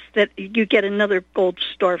something else that you get another gold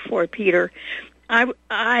star for, Peter.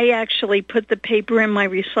 I actually put the paper in my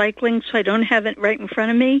recycling, so I don't have it right in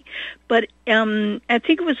front of me. But I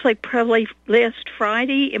think it was probably last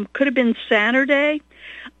Friday. It could have been Saturday,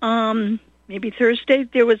 maybe Thursday.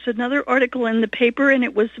 There was another article in the paper, and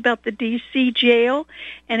it was about the D.C. jail.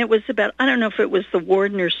 And it was about, I don't know if it was the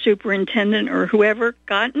warden or superintendent or whoever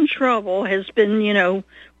got in trouble, has been,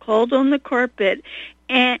 called on the carpet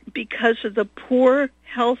and because of the poor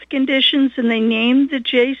health conditions, and they named the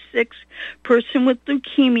J6 person with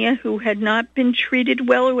leukemia who had not been treated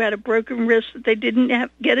well, who had a broken wrist that they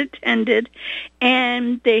didn't get attended,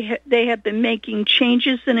 and they have been making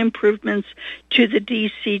changes and improvements to the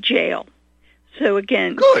D.C. jail. So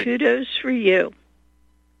again, Good. Kudos for you.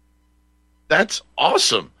 That's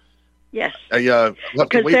awesome. Yes, because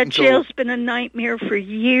that jail's been a nightmare for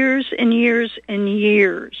years and years and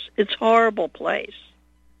years. It's a horrible place.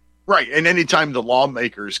 Right, and anytime the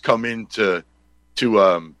lawmakers come in to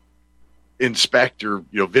inspect or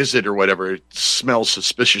visit or whatever, it smells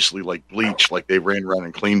suspiciously like bleach, like they ran around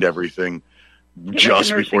and cleaned everything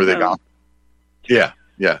just before they got. Yeah,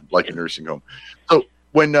 like a nursing home. So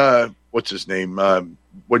when what's his name?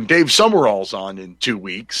 When Dave Summerall's on in 2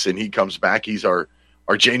 weeks and he comes back, he's our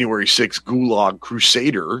January 6th Gulag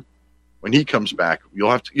Crusader. When he comes back,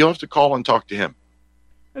 you'll have to call and talk to him.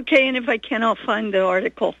 Okay, and if I can, I'll find the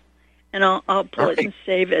article. And I'll pull it and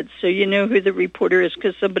save it so you know who the reporter is,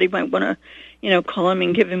 because somebody might want to, call him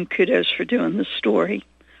and give him kudos for doing the story.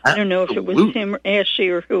 I don't know if it was him or Ashley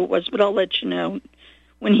or who it was, but I'll let you know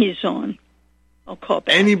when he's on. I'll call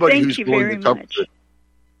back. Anybody Thank who's you willing very to cover much. it.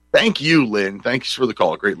 Thank you, Lynn. Thanks for the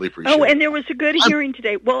call. Greatly appreciate it. Oh, and there was a good hearing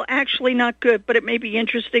today. Well, actually not good, but it may be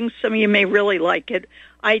interesting. Some of you may really like it.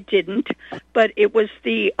 I didn't, but it was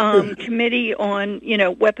the committee on,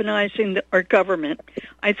 weaponizing our government.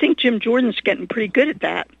 I think Jim Jordan's getting pretty good at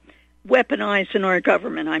that. Weaponizing our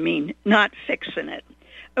government, I mean, not fixing it.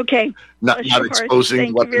 Okay. Not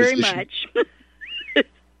exposing weaponization. Thank you very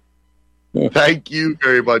much. Thank you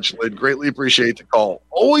very much, Lynn. Greatly appreciate the call.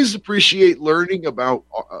 Always appreciate learning about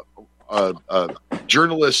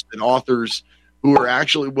journalists and authors who are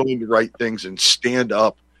actually willing to write things and stand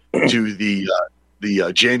up to the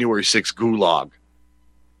January 6th Gulag.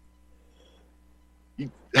 You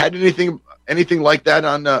had anything like that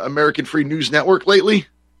on American Free News Network lately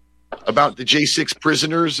about the J6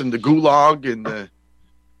 prisoners and the Gulag and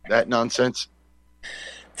that nonsense?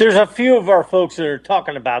 There's a few of our folks that are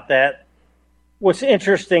talking about that. What's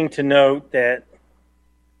interesting to note that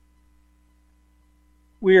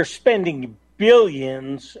we are spending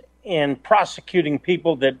billions in prosecuting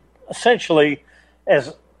people that essentially,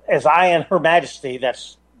 as I and Her Majesty,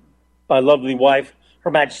 that's my lovely wife, Her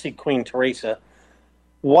Majesty Queen Teresa,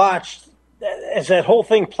 watched as that whole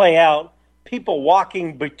thing play out, people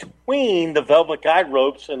walking between the velvet guide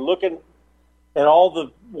ropes and looking at all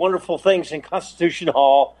the wonderful things in Constitution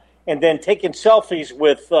Hall and then taking selfies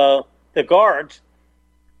with the guards.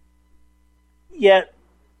 Yet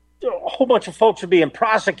a whole bunch of folks are being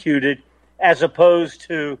prosecuted as opposed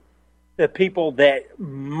to the people that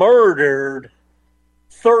murdered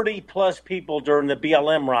 30 plus people during the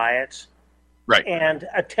BLM riots, right, and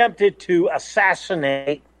attempted to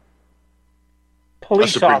assassinate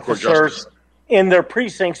police officers in their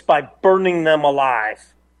precincts by burning them alive.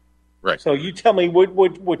 Right. So you tell me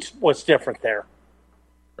what's different there.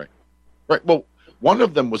 Right. Well, one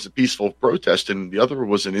of them was a peaceful protest, and the other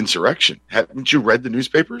was an insurrection. Haven't you read the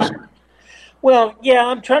newspapers? Well, yeah,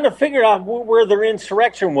 I'm trying to figure out where their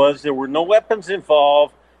insurrection was. There were no weapons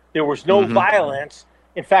involved. There was no violence.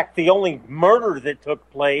 In fact, the only murder that took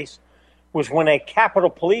place was when a Capitol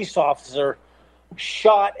police officer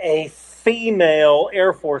shot a female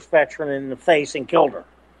Air Force veteran in the face and killed her.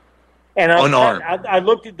 And unarmed. I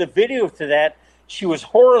looked at the video to that. She was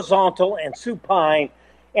horizontal and supine,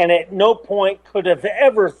 and at no point could have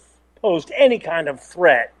ever posed any kind of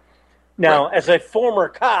threat. Now, as a former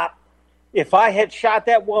cop, if I had shot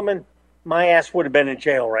that woman, my ass would have been in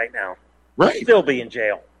jail right now. Right. Still be in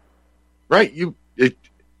jail. Right. You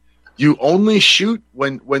only shoot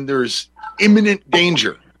when there's imminent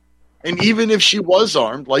danger. And even if she was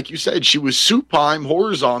armed, like you said, she was supine,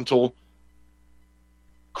 horizontal,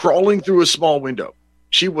 crawling through a small window.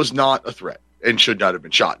 She was not a threat and should not have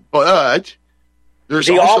been shot. But there's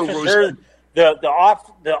the also officer,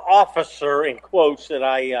 the officer in quotes that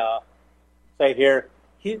I say here,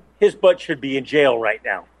 his butt should be in jail right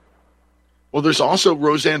now. Well, there's also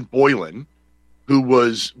Roseanne Boylan, who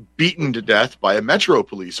was beaten to death by a Metro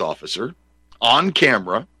police officer on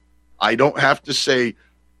camera. I don't have to say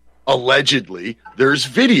allegedly. There's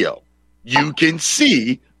video. You can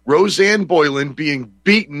see Roseanne Boylan being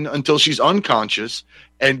beaten until she's unconscious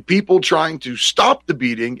and people trying to stop the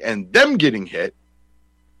beating and them getting hit.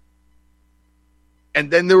 And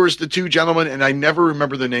then there was the two gentlemen, and I never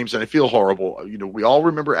remember their names, and I feel horrible. You know, we all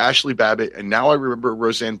remember Ashley Babbitt, and now I remember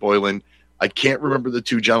Roseanne Boylan. I can't remember the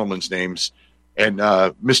two gentlemen's names, and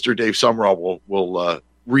Mr. Dave Summerall will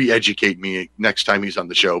re-educate me next time he's on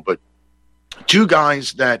the show. But two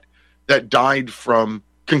guys that died from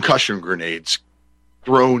concussion grenades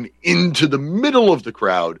thrown into the middle of the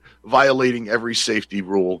crowd, violating every safety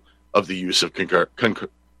rule of the use of concussion.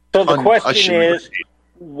 So the question is,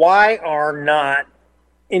 why are not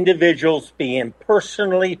individuals being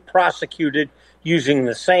personally prosecuted using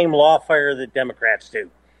the same lawfare that Democrats do?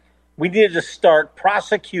 We need to start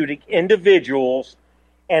prosecuting individuals,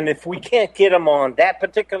 and if we can't get them on that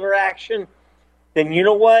particular action, then you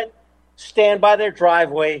know what? Stand by their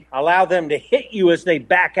driveway, allow them to hit you as they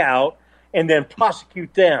back out, and then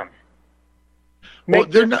prosecute them.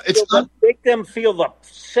 Make them feel the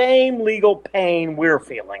same legal pain we're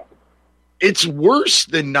feeling. It's worse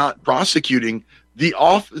than not prosecuting. The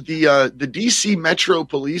DC Metro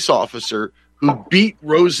police officer who beat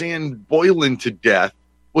Roseanne Boylan to death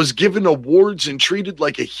was given awards and treated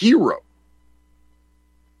like a hero.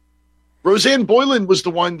 Roseanne Boylan was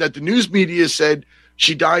the one that the news media said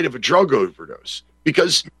she died of a drug overdose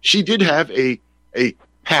because she did have a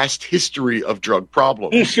past history of drug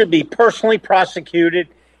problems. He should be personally prosecuted.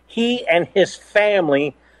 He and his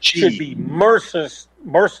family should be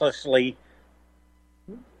mercilessly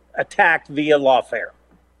attacked via lawfare.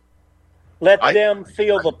 Let them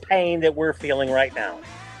feel the pain that we're feeling right now.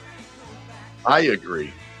 I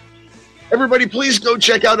agree. Everybody, please go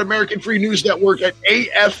check out American Free News Network at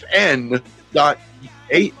AFNN,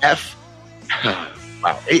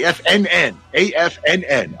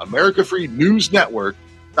 America Free News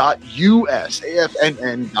Network.us,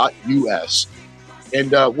 AFNN.us.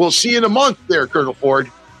 And we'll see you in a month there, Colonel Ford.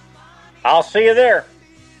 I'll see you there.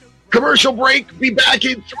 Commercial break. Be back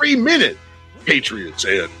in 3 minutes. Patriots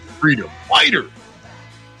and freedom fighters.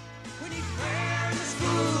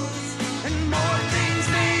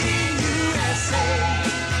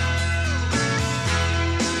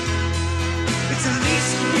 It's the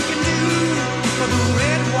least we can do for the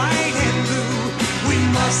red, white, and blue. We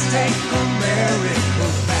must take America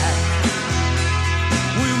back.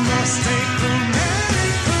 We must take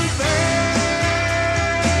America back.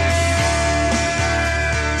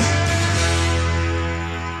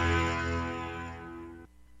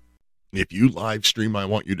 If you live stream, I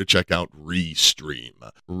want you to check out Restream.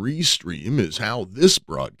 Restream is how this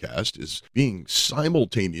broadcast is being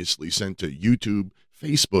simultaneously sent to YouTube,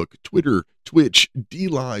 Facebook, Twitter, Twitch,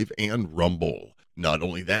 DLive, and Rumble. Not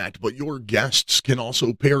only that, but your guests can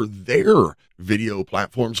also pair their video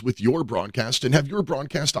platforms with your broadcast and have your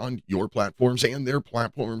broadcast on your platforms and their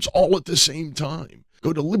platforms all at the same time.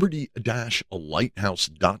 Go to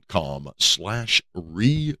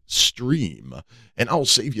liberty-lighthouse.com/restream, and I'll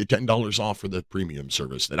save you $10 off for the premium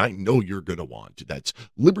service that I know you're going to want. That's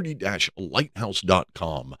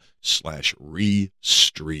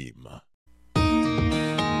liberty-lighthouse.com/restream.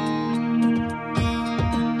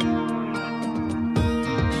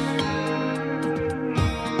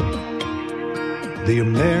 The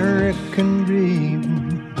American dream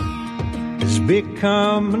has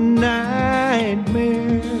become a nightmare.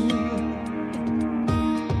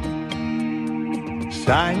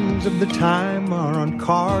 Signs of the time are on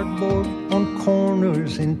cardboard on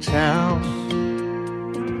corners in town.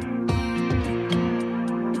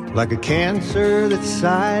 Like a cancer that's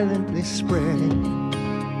silently spreading,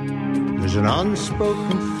 there's an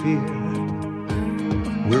unspoken fear.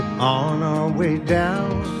 We're on our way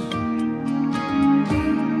down.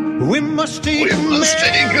 We must take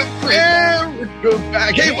America back.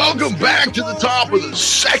 Hey, welcome back to the top of the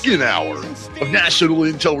second hour of National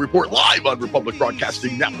Intel Report, live on Republic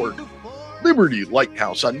Broadcasting Network, Liberty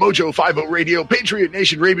Lighthouse on Mojo 50 Radio, Patriot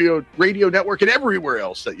Nation Radio Network, and everywhere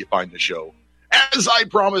else that you find the show. As I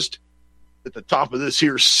promised at the top of this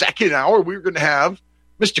here second hour, we're going to have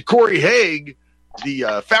Mr. Corey Haig,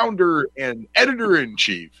 the founder and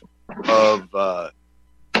editor-in-chief of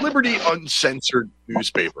Liberty Uncensored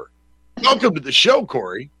newspaper. Welcome to the show,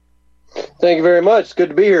 Corey. Thank you very much. It's good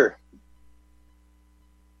to be here.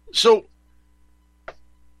 So,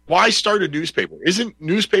 why start a newspaper? Isn't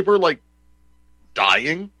newspaper like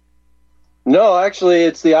dying? No, actually,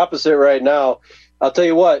 it's the opposite right now. I'll tell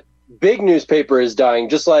you what, big newspaper is dying,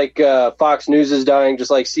 just like Fox News is dying,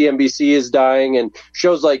 just like CNBC is dying, and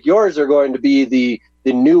shows like yours are going to be the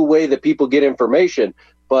new way that people get information.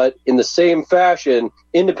 But in the same fashion,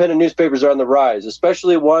 independent newspapers are on the rise,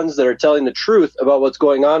 especially ones that are telling the truth about what's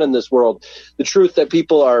going on in this world, the truth that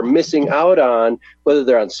people are missing out on, whether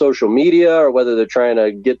they're on social media or whether they're trying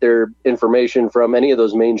to get their information from any of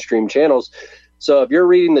those mainstream channels. So if you're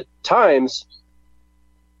reading the Times,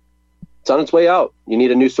 it's on its way out. You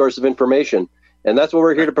need a new source of information, and that's what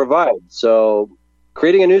we're here to provide. So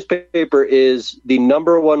creating a newspaper is the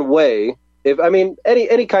number one way. If I mean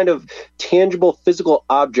any kind of tangible physical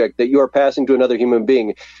object that you are passing to another human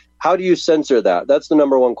being, how do you censor that? That's the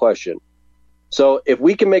number one question. So if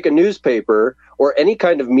we can make a newspaper or any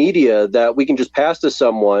kind of media that we can just pass to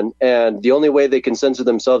someone, and the only way they can censor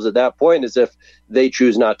themselves at that point is if they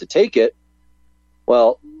choose not to take it,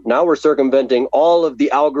 well, now we're circumventing all of the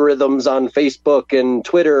algorithms on Facebook and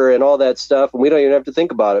Twitter and all that stuff, and we don't even have to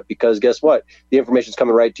think about it, because guess what? The information's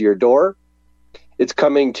coming right to your door. It's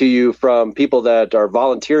coming to you from people that are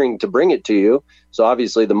volunteering to bring it to you. So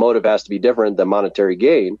obviously the motive has to be different than monetary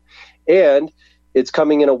gain. And it's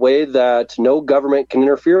coming in a way that no government can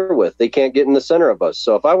interfere with. They can't get in the center of us.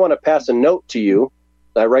 So if I want to pass a note to you,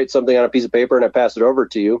 I write something on a piece of paper and I pass it over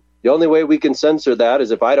to you. The only way we can censor that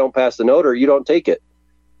is if I don't pass the note or you don't take it.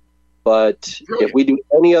 But if we do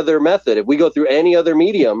any other method, if we go through any other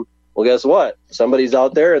medium, well, guess what? Somebody's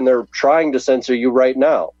out there and they're trying to censor you right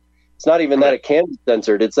now. It's not even that it can be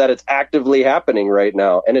censored. It's that it's actively happening right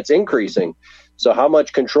now, and it's increasing. So how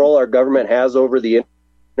much control our government has over the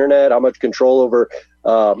internet, how much control over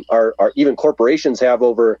our even corporations have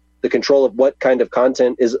over the control of what kind of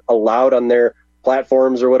content is allowed on their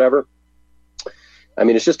platforms or whatever. I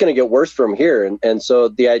mean, it's just going to get worse from here. And so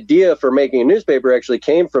the idea for making a newspaper actually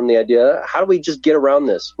came from the idea, how do we just get around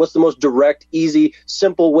this? What's the most direct, easy,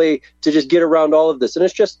 simple way to just get around all of this? And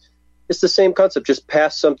it's the same concept. Just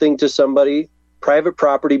pass something to somebody, private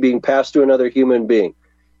property being passed to another human being.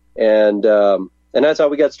 And that's how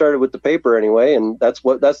we got started with the paper anyway. And that's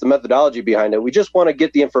the methodology behind it. We just want to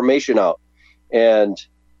get the information out. And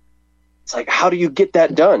it's like, how do you get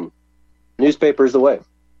that done? Newspaper is the way.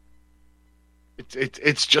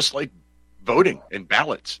 It's just like voting and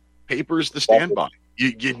ballots. Paper's the standby.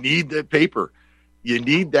 You need that paper. You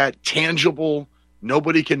need that tangible,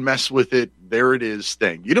 nobody can mess with it, there it is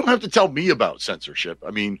thing. You don't have to tell me about censorship.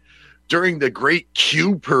 I mean, during the great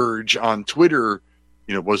Q purge on Twitter,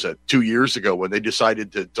 was it 2 years ago when they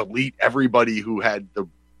decided to delete everybody who had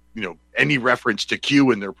any reference to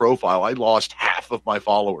Q in their profile, I lost half of my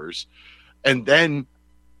followers. And then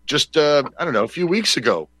just, a few weeks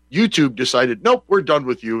ago, YouTube decided, nope, we're done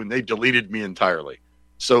with you. And they deleted me entirely.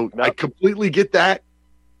 So I completely get that.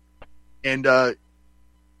 And,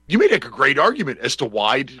 you made a great argument as to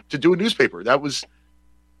why to do a newspaper. That was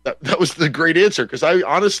the great answer. Because I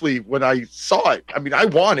honestly, when I saw it, I mean, I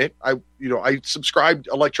want it. I subscribed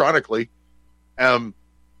electronically. I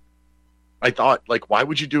thought, like, why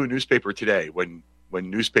would you do a newspaper today when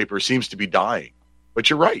newspaper seems to be dying? But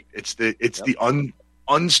you're right. It's the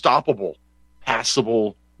unstoppable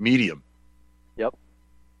passable medium. Yep.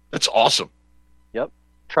 That's awesome. Yep.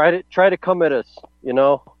 Try to come at us,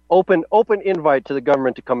 open invite to the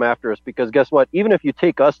government to come after us, because guess what? Even if you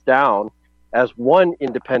take us down as one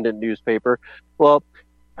independent newspaper, well,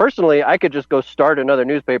 personally, I could just go start another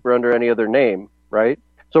newspaper under any other name, right?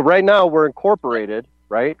 So right now we're incorporated,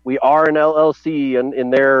 right? We are an LLC in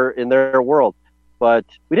their world, but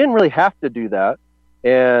we didn't really have to do that.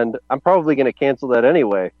 And I'm probably going to cancel that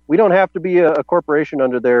anyway. We don't have to be a corporation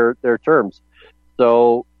under their terms.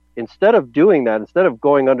 So instead of doing that, instead of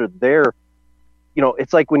going under their,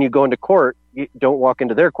 it's like when you go into court, you don't walk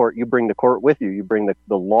into their court, you bring the court with you. You bring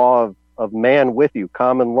the law of man with you,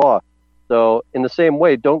 common law. So in the same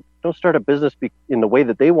way, don't start a business in the way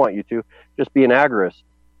that they want you to. Just be an agorist.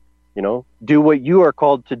 Do what you are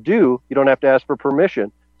called to do. You don't have to ask for permission,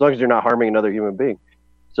 as long as you're not harming another human being.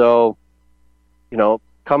 So,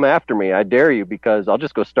 come after me. I dare you, because I'll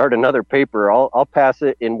just go start another paper. I'll pass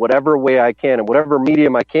it in whatever way I can, in whatever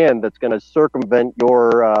medium I can, that's going to circumvent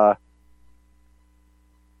your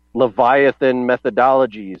Leviathan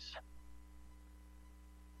methodologies.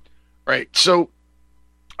 Right. So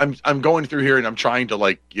I'm going through here and I'm trying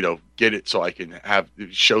to get it so I can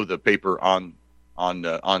show the paper on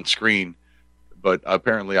screen, but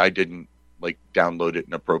apparently I didn't download it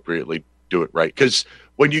and appropriately do it right. Because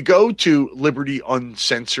when you go to Liberty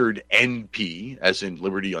Uncensored NP, as in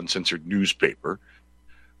Liberty Uncensored Newspaper,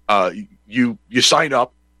 you sign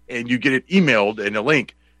up and you get it emailed and a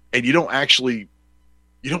link, and you don't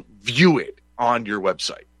view it on your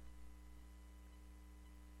website.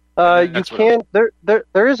 You can.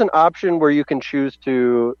 There is an option where you can choose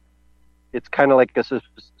to. It's kind of like a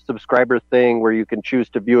subscriber thing where you can choose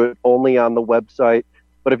to view it only on the website.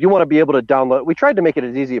 But if you want to be able to download, we tried to make it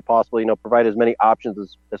as easy as possible. Provide as many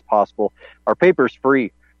options as possible. Our paper's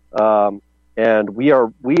free, and we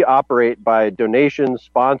operate by donations,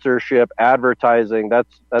 sponsorship, advertising.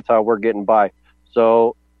 That's how we're getting by.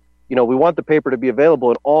 So, we want the paper to be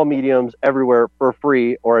available in all mediums everywhere for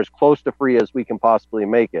free, or as close to free as we can possibly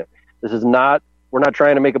make it. We're not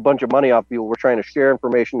trying to make a bunch of money off people. We're trying to share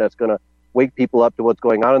information that's going to wake people up to what's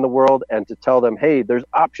going on in the world, and to tell them, hey, there's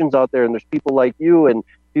options out there, and there's people like you and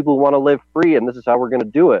people who want to live free, and this is how we're going to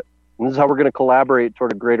do it. And this is how we're going to collaborate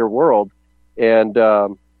toward a greater world. And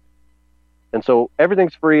so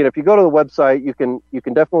everything's free. And if you go to the website, you can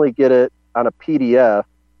definitely get it on a PDF,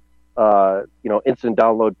 instant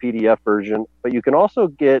download PDF version, but you can also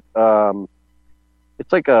get,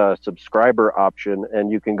 it's like a subscriber option, and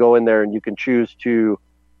you can go in there and you can choose to,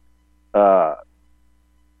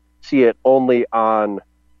 see it only on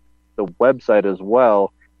the website as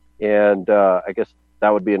well. And, I guess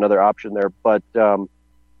that would be another option there. But, the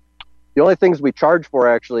only things we charge for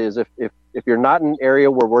actually is if you're not in an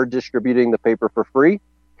area where we're distributing the paper for free,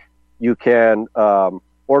 you can,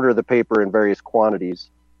 order the paper in various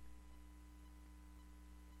quantities.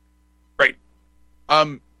 Right.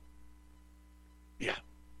 Yeah.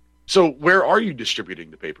 So where are you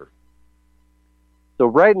distributing the paper? So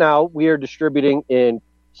right now we are distributing in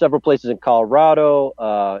several places in Colorado,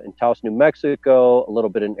 in Taos, New Mexico, a little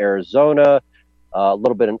bit in Arizona, a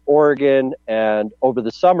little bit in Oregon. And over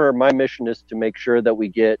the summer, my mission is to make sure that we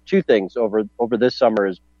get two things over this summer.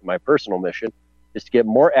 Is my personal mission is to get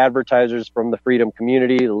more advertisers from the freedom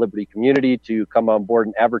community, the liberty community, to come on board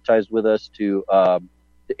and advertise with us to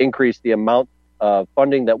increase the amount of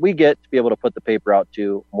funding that we get to be able to put the paper out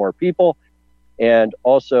to more people. And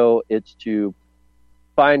also it's to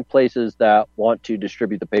find places that want to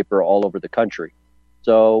distribute the paper all over the country.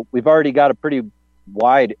 So we've already got a pretty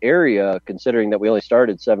wide area, considering that we only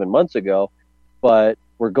started 7 months ago, but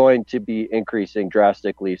we're going to be increasing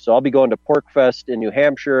drastically. So I'll be going to PorkFest in New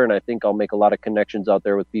Hampshire, and I think I'll make a lot of connections out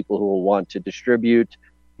there with people who will want to distribute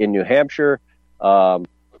in New Hampshire.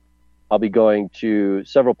 I'll be going to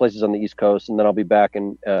several places on the East Coast, and then I'll be back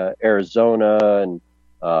in Arizona and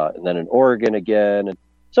then in Oregon again. And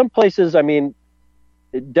some places,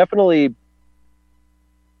 definitely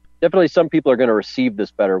some people are going to receive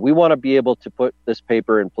this better. We want to be able to put this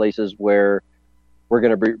paper in places where we're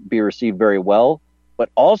going to be received very well, but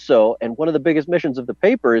also, and one of the biggest missions of the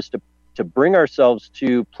paper is to bring ourselves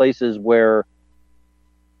to places where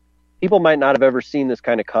people might not have ever seen this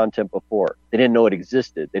kind of content before. They didn't know it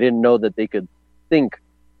existed. They didn't know that they could think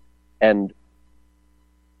and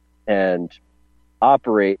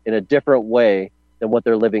operate in a different way than what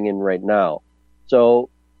they're living in right now. So,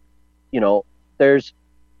 there's,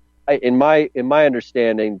 in my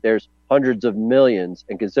understanding, there's hundreds of millions,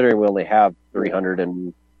 and considering we only have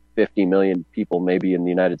 350 million people maybe in the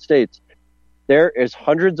United States, there is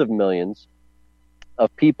hundreds of millions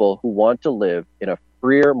of people who want to live in a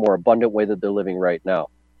freer, more abundant way that they're living right now.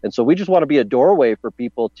 And so we just want to be a doorway for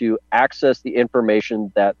people to access the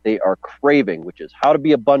information that they are craving, which is how to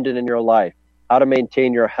be abundant in your life, how to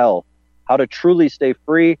maintain your health, how to truly stay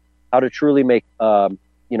free, how to truly make,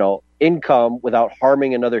 income without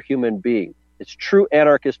harming another human being. It's true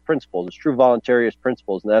anarchist principles. It's true voluntarist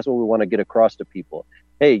principles. And that's what we want to get across to people.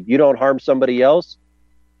 Hey, you don't harm somebody else,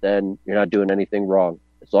 then you're not doing anything wrong.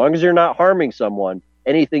 As long as you're not harming someone,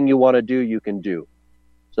 anything you want to do, you can do.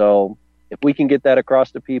 So if we can get that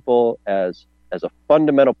across to people as a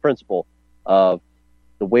fundamental principle of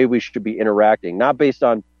the way we should be interacting, not based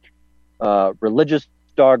on religious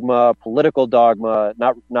dogma, political dogma,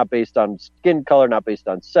 not based on skin color, not based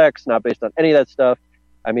on sex, not based on any of that stuff.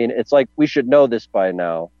 I mean, it's like we should know this by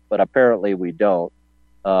now, but apparently we don't.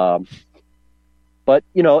 But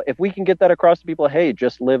if we can get that across to people, hey,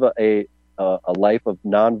 just live a life of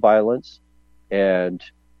nonviolence, and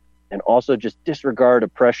also just disregard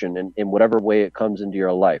oppression in whatever way it comes into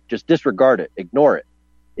your life. Just disregard it, ignore it.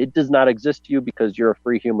 It does not exist to you because you're a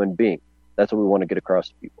free human being. That's what we want to get across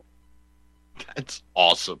to people. That's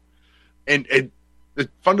awesome. And the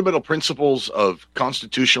fundamental principles of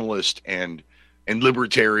constitutionalists and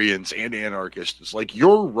libertarians and anarchists is like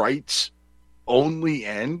your rights only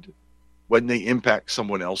end when they impact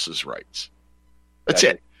someone else's rights. That's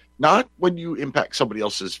it. Not when you impact somebody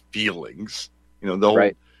else's feelings. The whole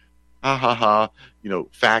right.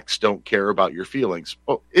 Facts don't care about your feelings.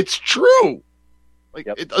 Well, it's true. Like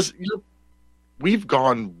it does. We've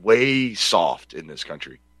gone way soft in this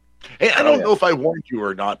country. Hey, I don't know if I warned you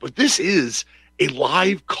or not, but this is a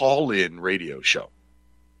live call-in radio show.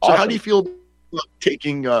 So how do you feel about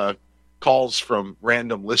taking calls from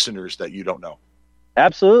random listeners that you don't know?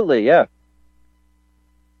 Absolutely, yeah.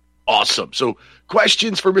 Awesome. So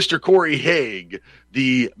questions for Mr. Corey Haig,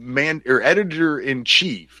 the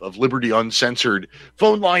editor-in-chief of Liberty Uncensored.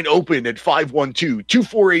 Phone line open at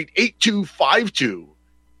 512-248-8252.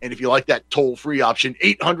 And if you like that toll-free option,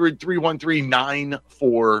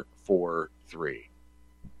 800-313-9443.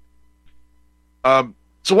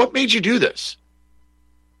 So what made you do this?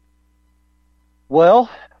 Well,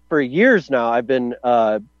 for years now, I've been,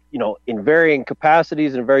 in varying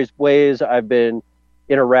capacities and various ways, I've been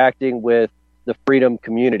interacting with the freedom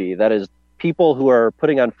community. That is people who are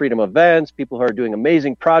putting on freedom events, people who are doing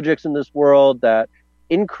amazing projects in this world that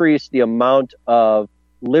increase the amount of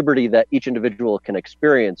liberty that each individual can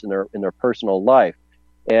experience in their personal life.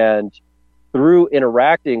 And through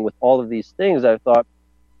interacting with all of these things, I thought,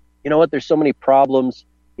 there's so many problems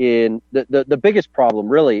in the biggest problem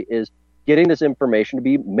really is getting this information to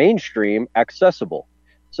be mainstream accessible.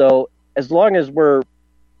 So as long as we're,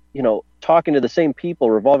 talking to the same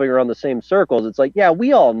people, revolving around the same circles, it's like, yeah,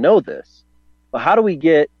 we all know this, but how do we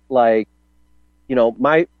get my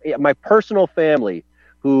personal family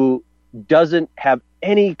who doesn't have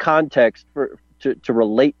any context to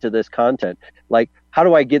relate to this content? Like, how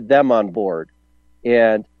do I get them on board?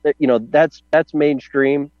 And that's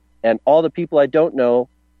mainstream. And all the people I don't know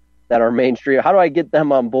that are mainstream, how do I get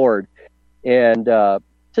them on board? And to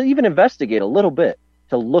even investigate a little bit,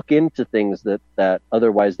 to look into things that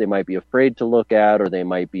otherwise they might be afraid to look at, or they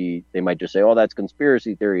might just say, oh, that's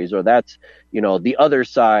conspiracy theories, or that's, the other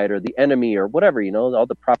side or the enemy or whatever, all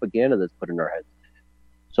the propaganda that's put in our heads.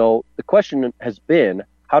 So the question has been,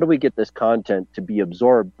 how do we get this content to be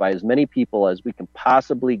absorbed by as many people as we can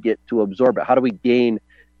possibly get to absorb it? How do we gain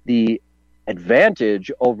the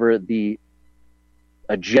advantage over the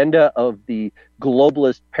agenda of the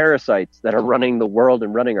globalist parasites that are running the world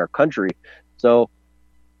and running our country? So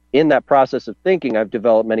in that process of thinking, I've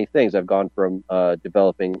developed many things. I've gone from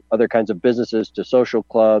developing other kinds of businesses to social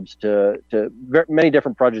clubs to many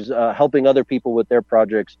different projects, helping other people with their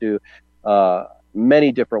projects to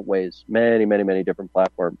many different ways, many different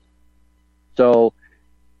platforms. So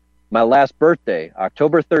my last birthday,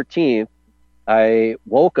 October 13th, I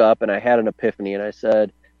woke up and I had an epiphany and I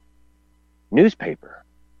said, newspaper.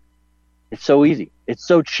 It's so easy. It's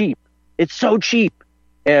so cheap. It's so cheap.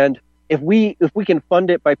 And if we can fund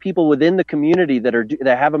it by people within the community that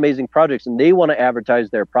have amazing projects, and they want to advertise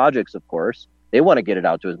their projects, of course, they want to get it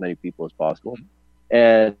out to as many people as possible.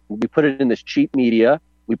 And we put it in this cheap media.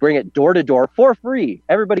 We bring it door to door for free.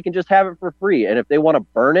 Everybody can just have it for free. And if they want to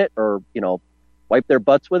burn it or, wipe their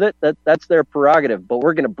butts with it, that's their prerogative. But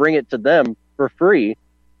we're going to bring it to them for free.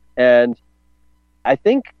 And I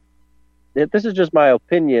think that this is just my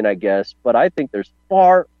opinion, I guess, but I think there's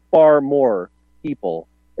far, far more people,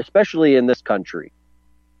 especially in this country,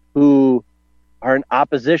 who are in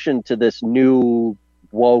opposition to this new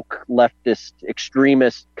woke, leftist,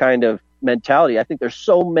 extremist kind of mentality. I think there's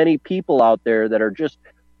so many people out there that are just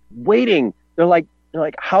waiting. They're like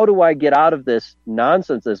like, how do I get out of this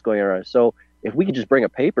nonsense that's going on? So if we could just bring a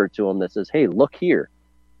paper to them that says, hey, look here,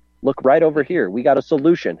 look right over here, we got a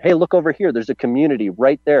solution. Hey, look over here, there's a community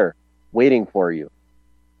right there waiting for you.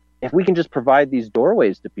 If we can just provide these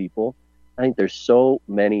doorways to people, I think there's so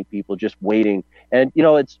many people just waiting. And,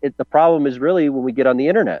 the problem is really when we get on the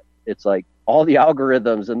internet, it's like all the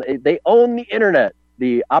algorithms, and they own the internet,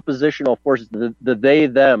 the oppositional forces, the they,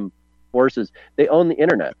 them forces, they own the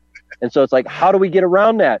internet. And so it's like, how do we get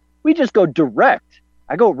around that? We just go direct.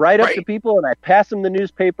 I go right up to people and I pass them the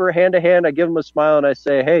newspaper hand to hand. I give them a smile and I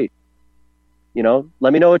say, hey,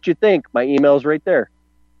 let me know what you think. My email's right there.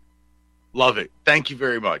 Love it. Thank you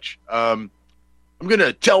very much. I'm going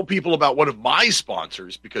to tell people about one of my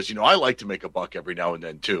sponsors because, I like to make a buck every now and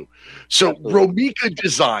then too. So Romika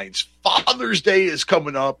Designs, Father's Day is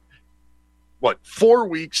coming up. 4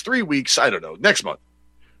 weeks, 3 weeks? I don't know. Next month.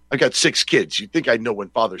 I got 6 kids. You'd think I'd know when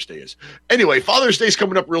Father's Day is. Anyway, Father's Day is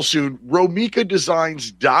coming up real soon.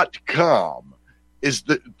 RomikaDesigns.com is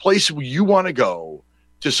the place where you want to go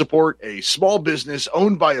to support a small business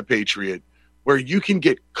owned by a patriot where you can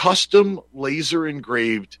get custom laser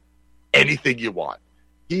engraved anything you want.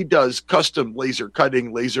 He does custom laser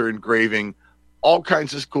cutting, laser engraving, all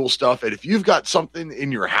kinds of cool stuff. And if you've got something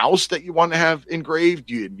in your house that you want to have engraved,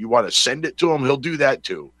 you want to send it to him, he'll do that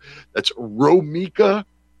too. That's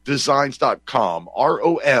RomikaDesigns.com,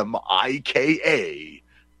 ROMIKA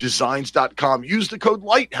Designs.com. Use the code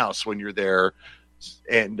Lighthouse when you're there,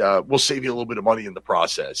 and we'll save you a little bit of money in the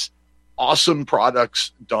process. Awesome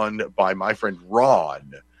products done by my friend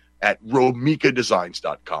Ron at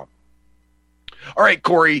RomikaDesigns.com. All right,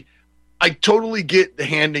 Corey, I totally get the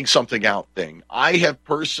handing something out thing. I have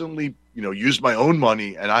personally, used my own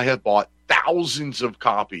money, and I have bought thousands of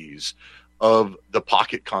copies of the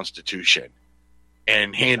Pocket Constitution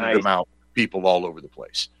and handed them out to people all over the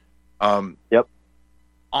place. Yep.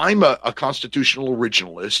 I'm a constitutional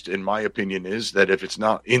originalist, and my opinion is that if it's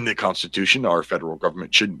not in the Constitution, our federal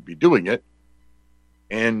government shouldn't be doing it.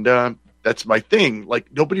 And that's my thing.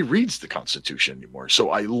 Like, nobody reads the Constitution anymore.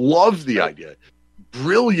 So I love the idea.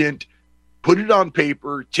 Brilliant. Put it on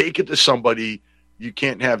paper. Take it to somebody. You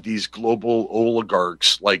can't have these global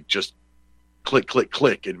oligarchs like just click, click,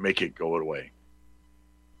 click and make it go away.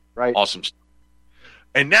 Right. Awesome stuff.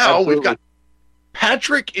 And now we've got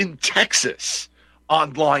Patrick in Texas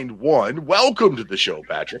on line 1. Welcome to the show,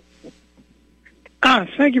 Patrick.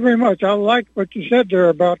 Thank you very much. I like what you said there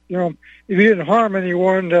about, if you didn't harm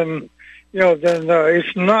anyone, then, then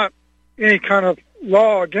it's not any kind of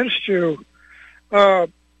law against you.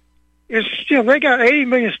 It's, they got 80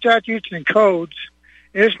 million statutes and codes.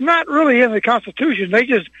 And it's not really in the Constitution.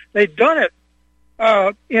 They've done it.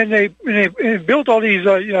 And they built all these,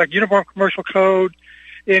 like Uniform Commercial Code,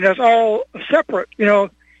 and that's all separate,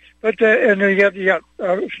 But and then you got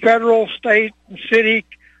federal, state, and city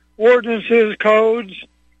ordinances, codes.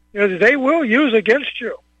 They will use against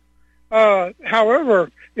you.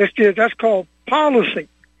 However, that's called policy,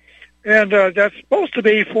 and that's supposed to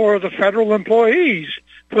be for the federal employees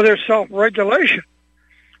for their self-regulation.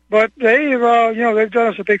 But they've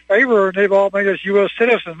done us a big favor, and they've all made us U.S.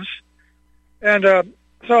 citizens. And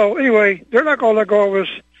so anyway, they're not going to let go of us.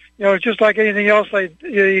 Just like anything else they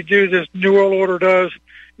do, this New World Order does.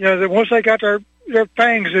 That once they got their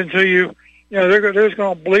fangs into you, they're just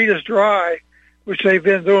going to bleed us dry, which they've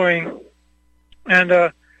been doing. And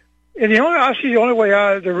the only way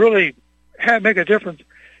to really make a difference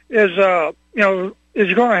is you're going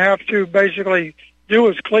to have to basically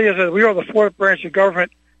do as Clea said. We are the fourth branch of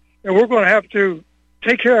government, and we're going to have to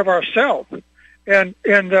take care of ourselves and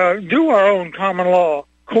do our own common law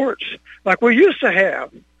courts like we used to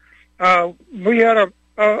have. We had a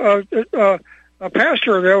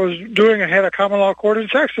pastor that was had a common law court in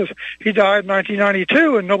Texas. He died in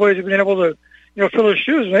 1992, and nobody's been able to, fill his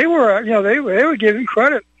shoes. And they were, they would give him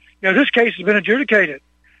credit. This case has been adjudicated,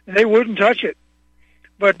 and they wouldn't touch it.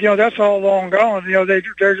 But that's all long gone.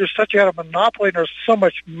 They're just such a monopoly, and there's so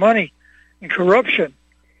much money and corruption.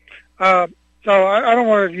 So I don't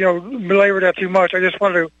want to, belabor that too much. I just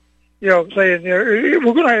wanted to, say we're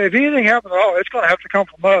going to, if anything happens at all, it's going to have to come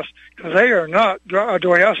from us, because they are not, the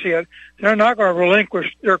way I see it, they're not going to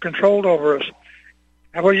relinquish their control over us.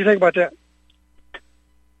 What do you think about that?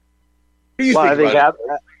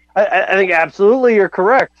 I think absolutely you're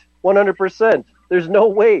correct, 100%. There's no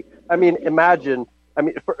way. Imagine.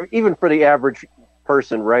 Even for the average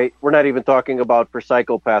person, right? We're not even talking about for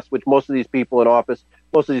psychopaths, which most of these people in office,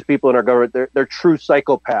 most of these people in our government, they're true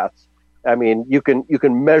psychopaths. You can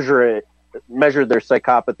measure their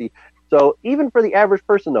psychopathy. So even for the average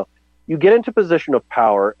person, though, you get into a position of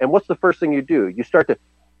power, and what's the first thing you do? You start to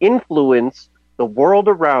influence the world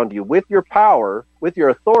around you with your power, with your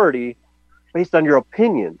authority, based on your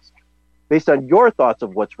opinions, based on your thoughts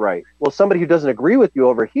of what's right. Well, somebody who doesn't agree with you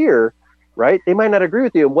over here, right? They might not agree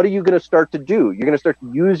with you. And what are you going to start to do? You're going to start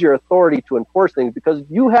to use your authority to enforce things because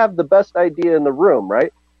you have the best idea in the room,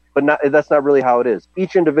 right? But that's not really how it is.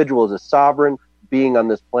 Each individual is a sovereign being on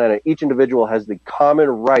this planet. Each individual has the common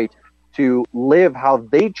right to live how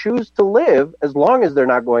they choose to live, as long as they're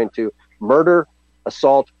not going to murder,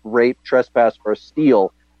 assault, rape, trespass, or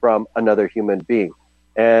steal from another human being.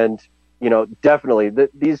 And, you know, definitely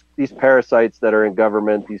these parasites that are in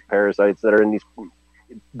government, these parasites that are in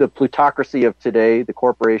the plutocracy of today, the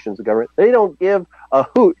corporations, the government, they don't give a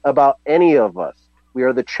hoot about any of us. We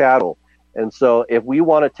are the chattel. And so if we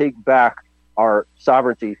want to take back our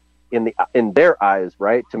sovereignty in their eyes,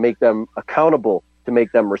 right, to make them accountable, to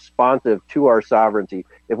make them responsive to our sovereignty,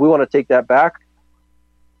 if we want to take that back,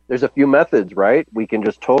 there's a few methods, right? We can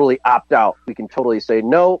just totally opt out. We can totally say,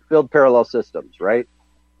 no, build parallel systems, right?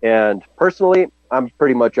 And personally, I'm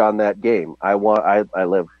pretty much on that game. I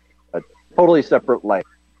live a totally separate life.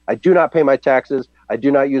 I do not pay my taxes. I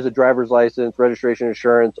do not use a driver's license, registration,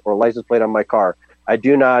 insurance, or license plate on my car. I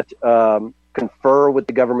do not confer with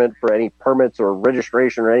the government for any permits or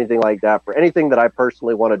registration or anything like that, for anything that I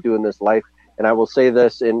personally want to do in this life. And I will say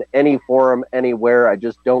this in any forum, anywhere, I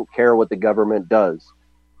just don't care what the government does.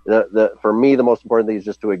 For me, the most important thing is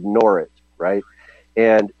just to ignore it, right?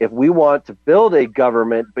 And if we want to build a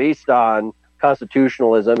government based on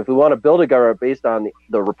constitutionalism, if we want to build a government based on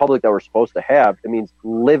the republic that we're supposed to have, it means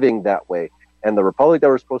living that way. And the republic that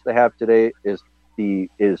we're supposed to have today is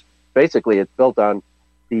basically, it's built on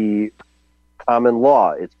the common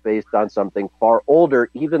law. It's based on something far older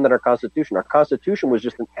even than our Constitution. Our Constitution was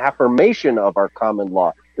just an affirmation of our common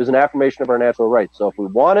law. It was an affirmation of our natural rights. So if we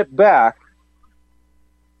want it back,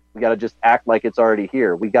 we got to just act like it's already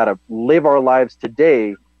here. We got to live our lives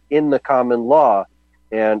today in the common law.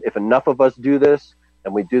 And if enough of us do this,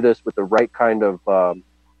 and we do this with the right kind of,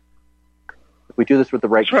 if we do this with the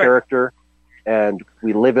right character, and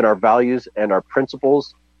we live in our values and our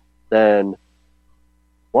principles, then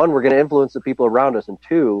one, we're going to influence the people around us, and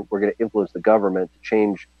two, we're going to influence the government to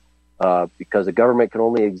change, because the government can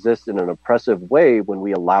only exist in an oppressive way when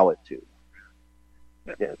we allow it to.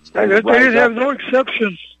 Yeah, they didn't have no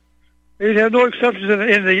exceptions. They didn't have no exceptions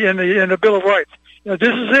in the Bill of Rights. You know,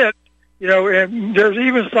 this is it. You know, and there's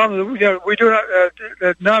even some that, you know, we do not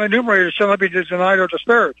that non-enumerated shall not be denied or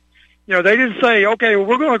disparaged. You know, they didn't say, okay, well,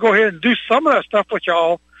 we're going to go ahead and do some of that stuff with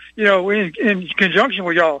y'all, you know, in conjunction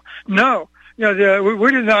with y'all. No, you know,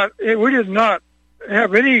 we did not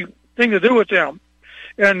have anything to do with them,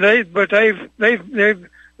 and they've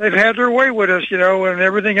had their way with us, you know, and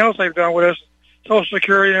everything else they've done with us, Social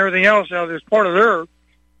Security and everything else. You know, it's part of their, you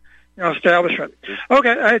know, establishment.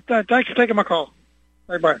 Okay, thanks for taking my call.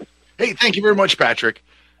 Bye. Hey, thank you very much, Patrick.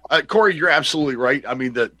 Corey, you're absolutely right. I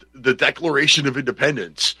mean, the Declaration of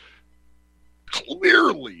Independence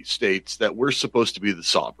clearly states that we're supposed to be the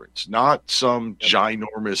sovereigns, not some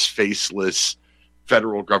ginormous, faceless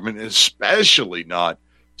federal government, and especially not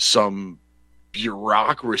some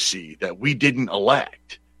bureaucracy that we didn't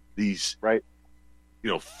elect. These, right, you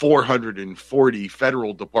know, 440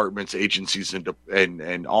 federal departments, agencies,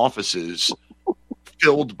 and offices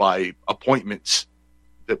filled by appointments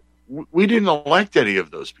that we didn't elect any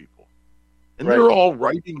of those people. And they're all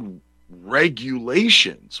writing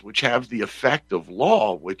regulations which have the effect of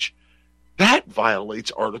law, which that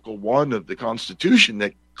violates Article 1 of the Constitution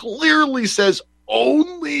that clearly says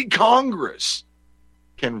only Congress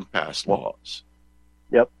can pass laws.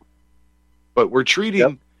 Yep. But we're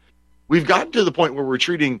treating, we've gotten to the point where we're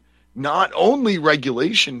treating not only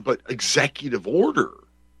regulation, but executive order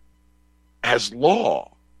as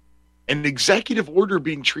law. And executive order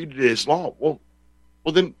being treated as law, well,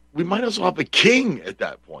 then we might as well have a king at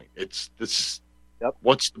that point. It's this. Yep.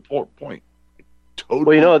 What's the point? Totally.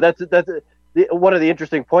 Well, you know, that's one of the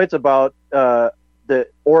interesting points about the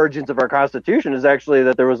origins of our Constitution is actually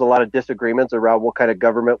that there was a lot of disagreements around what kind of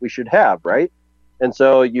government we should have, right? And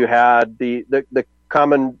so you had the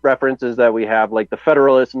common references that we have, like the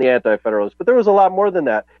Federalists and the Anti-Federalists, but there was a lot more than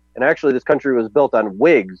that. And actually, this country was built on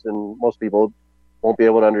Whigs, and most people won't be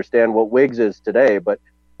able to understand what Whigs is today, but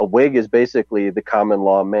a Whig is basically the common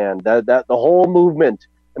law man. That the whole movement.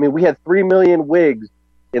 I mean, we had 3 million Whigs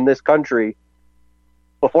in this country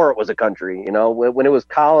before it was a country. You know, when it was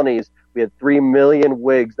colonies, we had 3 million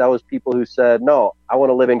Whigs. That was people who said, "No, I want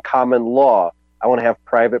to live in common law. I want to have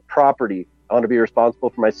private property. I want to be responsible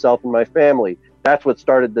for myself and my family." That's what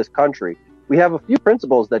started this country. We have a few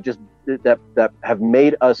principles that have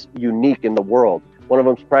made us unique in the world. One of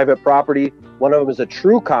them is private property. One of them is a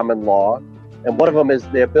true common law. and one of them is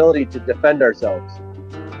the ability to defend ourselves.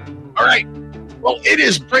 All right. Well, it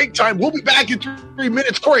is break time. We'll be back in 3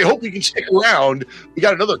 minutes. Corey, I hope you can stick around. We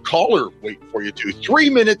got another caller waiting for you, too. 3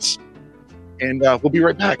 minutes, and we'll be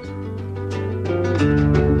right back.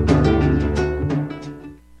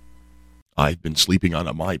 I've been sleeping on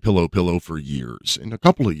a MyPillow pillow for years, and a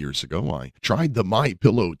couple of years ago, I tried the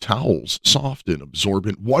MyPillow towels, soft and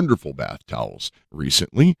absorbent, wonderful bath towels.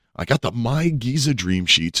 Recently, I got the My Giza Dream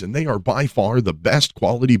Sheets, and they are by far the best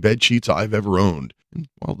quality bed sheets I've ever owned. And,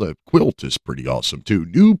 well, the quilt is pretty awesome, too.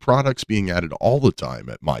 New products being added all the time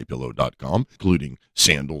at MyPillow.com, including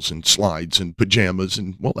sandals and slides and pajamas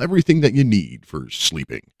and, well, everything that you need for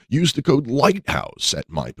sleeping. Use the code Lighthouse at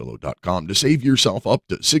MyPillow.com to save yourself up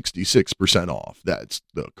to 66% off. That's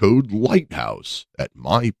the code Lighthouse at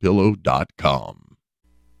MyPillow.com.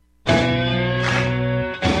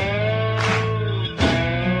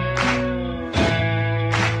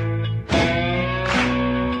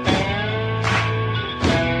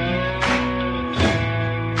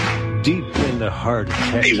 Deep in the heart of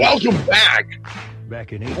Texas. Hey, welcome back.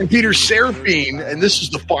 Back in I'm Peter Serafine, and this is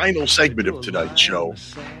the final segment of tonight's show.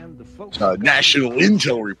 National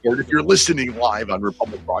Intel Report. If you're listening live on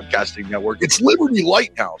Republic Broadcasting Network, it's Liberty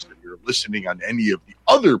Lighthouse. If you're listening on any of the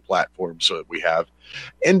other platforms that we have.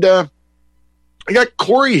 And I got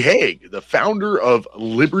Corey Haig, the founder of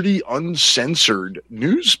Liberty Uncensored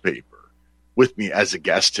newspaper, with me as a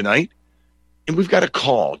guest tonight. And we've got a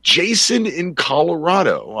call. Jason in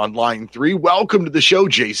Colorado on line 3. Welcome to the show,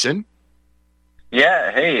 Jason.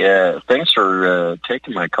 Yeah, hey, thanks for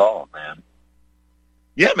taking my call, man.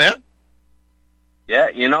 Yeah, man. Yeah,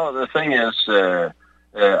 you know, the thing is,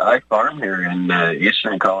 I farm here in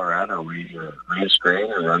eastern Colorado. We raise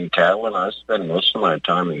grain and run cattle, and I spend most of my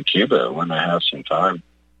time in Cuba when I have some time,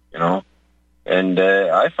 you know. And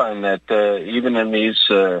I find that even in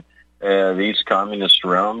these communist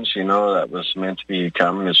realms, you know, that was meant to be a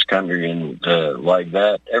communist country and like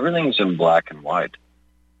that, everything's in black and white.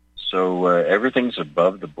 So everything's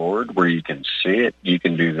above the board where you can see it. You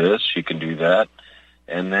can do this, you can do that.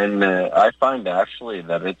 And then I find actually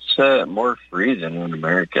that it's more free than in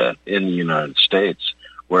America, in the United States,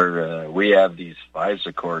 where we have these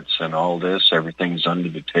FISA courts and all this, everything's under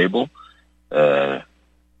the table. I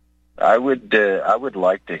would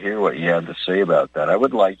like to hear what you have to say about that. I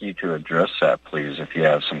would like you to address that, please, if you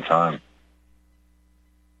have some time.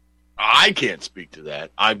 I can't speak to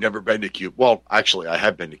that. I've never been to Cuba. Well, actually, I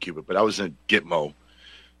have been to Cuba, but I was in Gitmo,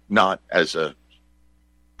 not as a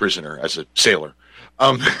prisoner, as a sailor.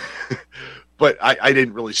 But I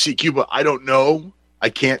didn't really see Cuba. I don't know. I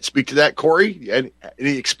can't speak to that. Corey,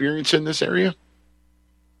 any experience in this area?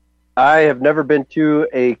 I have never been to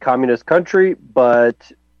a communist country,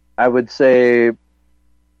 but I would say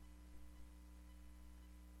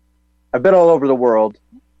I've been all over the world,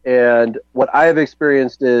 and what I have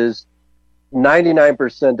experienced is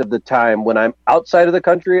 99% of the time when I'm outside of the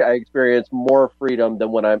country, I experience more freedom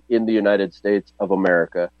than when I'm in the United States of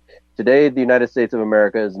America. Today, the United States of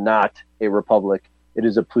America is not a republic. It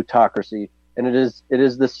is a plutocracy, and it is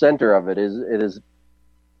the center of it. It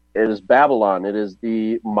is Babylon. It is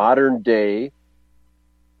the modern day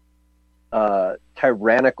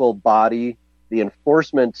tyrannical body, the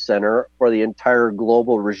enforcement center for the entire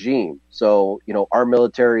global regime. So, you know, our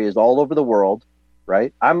military is all over the world,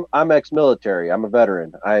 right? I'm ex-military. I'm a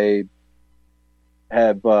veteran. I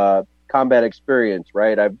have combat experience,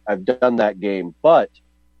 right? I've done that game, but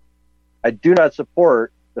I do not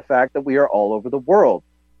support the fact that we are all over the world.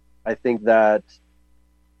 I think that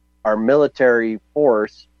our military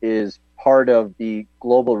force is part of the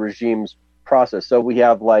global regime's process. So we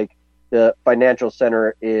have like the financial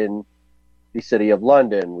center in the city of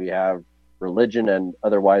London. We have religion and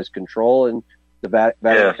otherwise control in the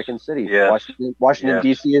Vatican City. Yes. Washington Yes.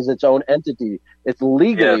 D.C. is its own entity. It's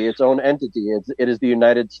legally its own entity. It is the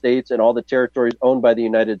United States, and all the territories owned by the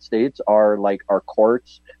United States are like our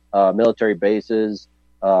courts, military bases,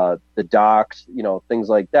 the docks, you know, things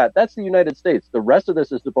like that. That's the United States. The rest of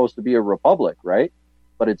this is supposed to be a republic, right?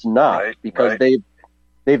 But it's not, because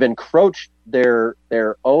they've encroached their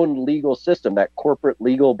own legal system. That corporate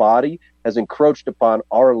legal body has encroached upon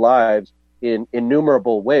our lives in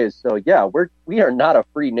innumerable ways. So yeah, we are not a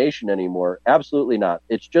free nation anymore. Absolutely not.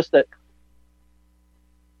 It's just that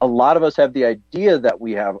a lot of us have the idea that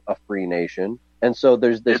we have a free nation. And so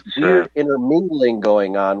there's this weird intermingling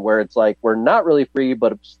going on where it's like we're not really free,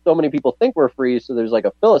 but so many people think we're free. So there's like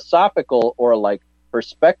a philosophical or like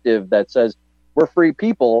perspective that says we're free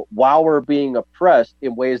people while we're being oppressed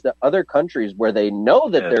in ways that other countries where they know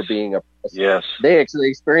that they're being oppressed, they actually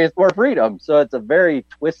experience more freedom. So it's a very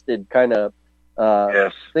twisted kind of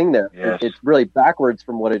thing there. Yes. It's really backwards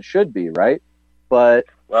from what it should be, right? But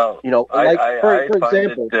well, for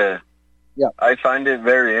example, I find it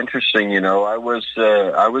very interesting. I was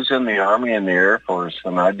in the Army and the Air Force,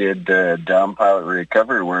 and I did down pilot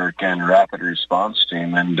recovery work and rapid response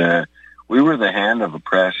team, and we were the hand of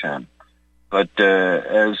oppression. But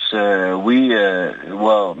as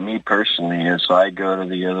me personally, as I go to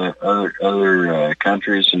the other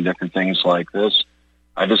countries and different things like this,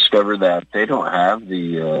 I discovered that they don't have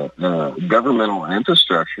the governmental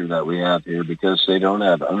infrastructure that we have here because they don't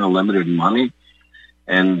have unlimited money.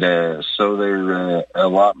 And so they're a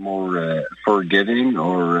lot more forgiving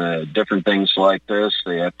or different things like this.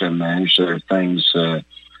 They have to manage their things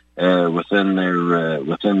within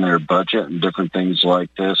their budget and different things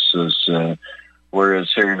like this.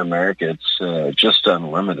 Whereas here in America, it's just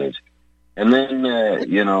unlimited. And then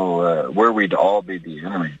where we'd all be the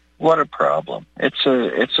enemy. What a problem! It's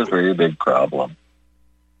a very big problem.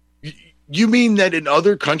 You mean that in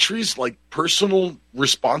other countries, like, personal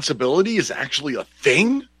responsibility is actually a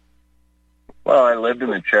thing? Well, I lived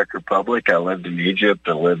in the Czech Republic. I lived in Egypt.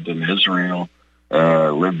 I lived in Israel.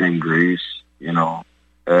 Lived in Greece.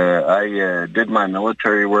 I did my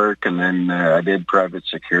military work, and then I did private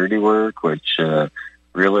security work, which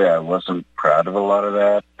really I wasn't proud of a lot of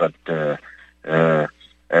that. But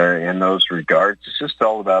in those regards, it's just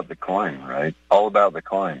all about the coin, right? All about the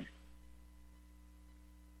coin.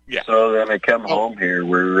 Yeah. So then I come home here.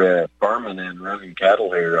 We're farming and running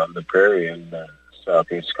cattle here on the prairie in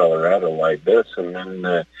southeast Colorado like this. And then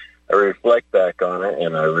I reflect back on it,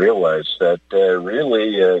 and I realize that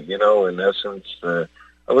really, in essence,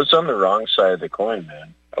 I was on the wrong side of the coin,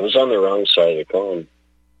 man. I was on the wrong side of the coin.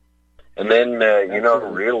 And then,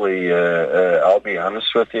 really, I'll be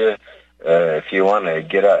honest with you, if you want to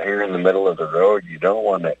get out here in the middle of the road, you don't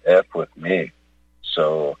want to F with me.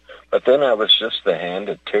 So... But then I was just the hand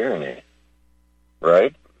of tyranny,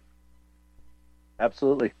 right?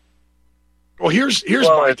 Absolutely. Well, here's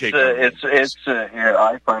my take.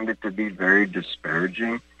 I find it to be very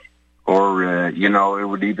disparaging, or it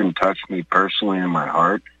would even touch me personally in my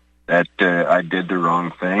heart that I did the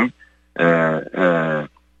wrong thing. I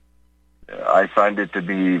find it to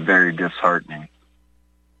be very disheartening.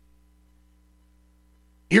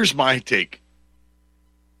 Here's my take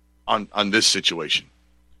on this situation.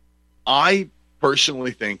 I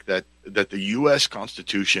personally think that the U.S.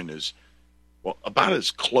 Constitution is, about as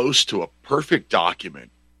close to a perfect document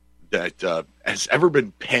that has ever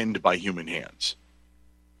been penned by human hands.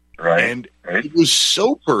 Right. And it was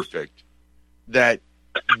so perfect that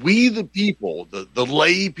we, the people, the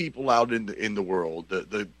lay people out in the world,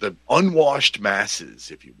 the unwashed masses,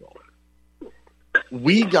 if you will,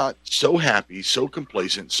 we got so happy, so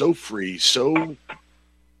complacent, so free, so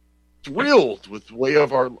thrilled with the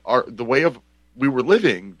way of we were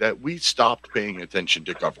living that we stopped paying attention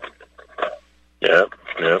to government. Yeah.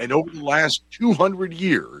 And over the last 200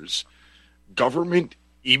 years, government,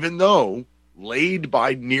 even though laid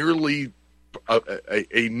by nearly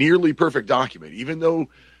a nearly perfect document, even though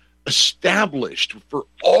established for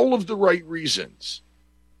all of the right reasons,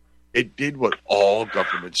 it did what all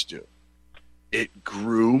governments do. It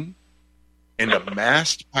grew and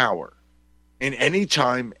amassed power. And any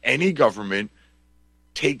time any government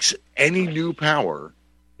takes any new power,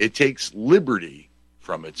 it takes liberty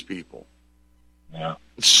from its people. Yeah.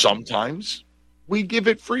 Sometimes we give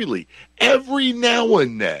it freely. Every now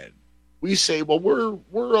and then we say, well, we're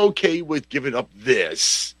okay with giving up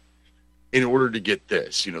this in order to get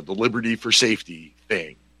this, the liberty for safety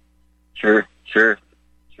thing. Sure.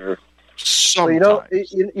 Sometimes.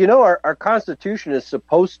 Well, our Constitution is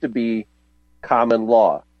supposed to be common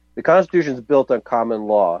law. The Constitution is built on common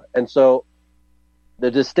law. And so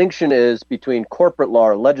the distinction is between corporate law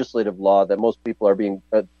or legislative law that most people are being,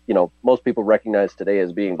 most people recognize today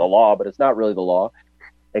as being the law, but it's not really the law.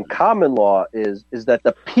 And common law is that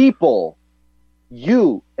the people,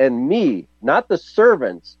 you and me, not the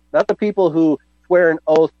servants, not the people who swear an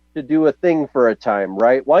oath to do a thing for a time,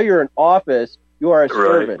 right? While you're in office, you are a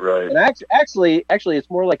servant. Right. And actually, it's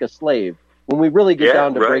more like a slave. When we really get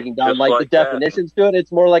down to breaking down just the definitions to it,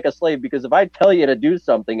 it's more like a slave, because if I tell you to do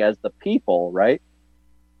something as the people, right,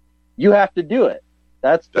 you have to do it.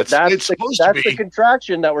 That's the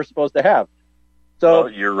contraction that we're supposed to have. So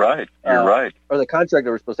you're right. You're right. Or the contract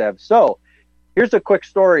that we're supposed to have. So here's a quick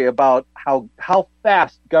story about how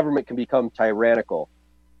fast government can become tyrannical.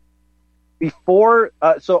 Before,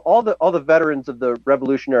 so all the veterans of the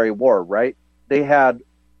Revolutionary War, right, they had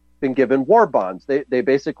been given war bonds. They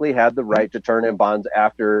basically had the right to turn in bonds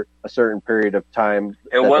after a certain period of time.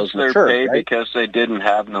 It was their pay, right? Because they didn't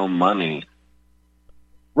have no money.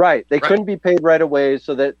 Right. They couldn't be paid right away,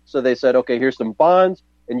 so they said, okay, here's some bonds,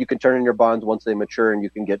 and you can turn in your bonds once they mature, and you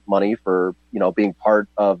can get money for, being part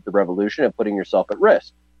of the revolution and putting yourself at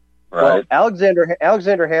risk. Right. Well,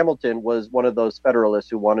 Alexander Hamilton was one of those Federalists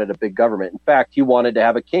who wanted a big government. In fact, he wanted to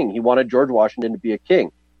have a king. He wanted George Washington to be a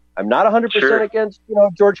king. I'm not 100% against,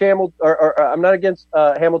 George Hamilton, or I'm not against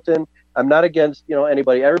Hamilton. I'm not against,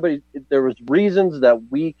 anybody. Everybody, there was reasons that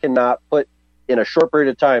we cannot put in a short period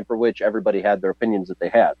of time for which everybody had their opinions that they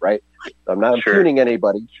had, right? So I'm not impugning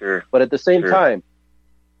anybody. Sure. But at the same time,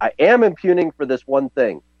 I am impugning for this one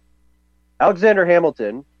thing. Alexander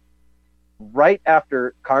Hamilton, right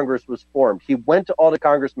after Congress was formed, he went to all the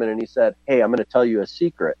congressmen and he said, hey, I'm going to tell you a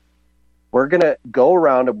secret. We're going to go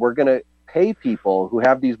around and we're going to pay people who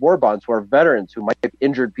have these war bonds, who are veterans, who might be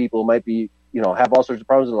injured people, who might be, have all sorts of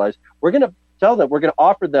problems in their lives. We're going to tell them, we're going to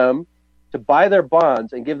offer them to buy their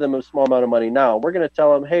bonds and give them a small amount of money now. We're going to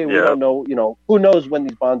tell them, hey, we don't know, who knows when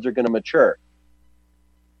these bonds are going to mature.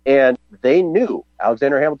 And they knew,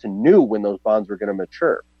 Alexander Hamilton knew when those bonds were going to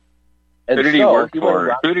mature. And who did he work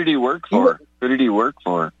for? Who did he work for? Who did he work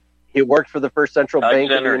for? He worked for the First Central Bank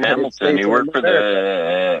of the United Hamilton. States. He worked for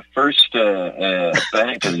the First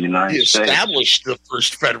Bank of the United States. He established the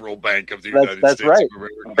first federal bank of the United States. That's right.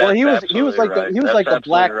 Well, he was like the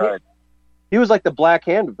black. Right. He was like the black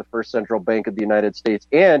hand of the First Central Bank of the United States,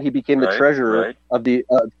 and he became the treasurer of the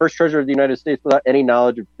first treasurer of the United States without any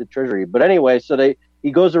knowledge of the Treasury. But anyway, so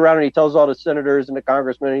he goes around and he tells all the senators and the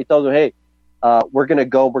congressmen, and he tells them, hey, we're going to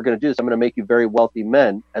do this. I'm going to make you very wealthy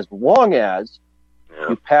men as long as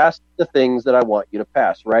you pass the things that I want you to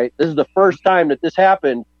pass, right? This is the first time that this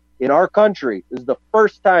happened in our country. This is the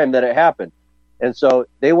first time that it happened. And so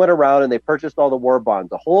they went around and they purchased all the war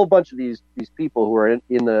bonds. A whole bunch of these people who were in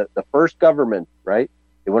the first government, right?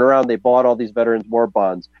 They went around, they bought all these veterans war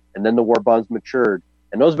bonds, and then the war bonds matured.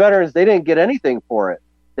 And those veterans, they didn't get anything for it.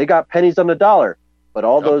 They got pennies on the dollar. But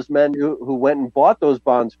all those men who went and bought those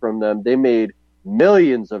bonds from them, they made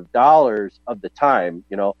millions of dollars of the time,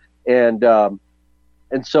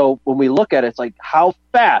 and so when we look at it, it's like how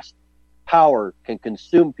fast power can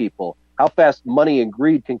consume people, how fast money and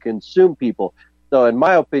greed can consume people. So in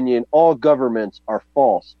my opinion, all governments are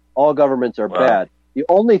false. All governments are bad. The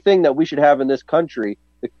only thing that we should have in this country,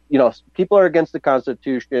 people are against the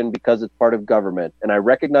Constitution because it's part of government. And I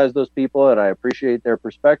recognize those people and I appreciate their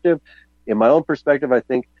perspective. In my own perspective, I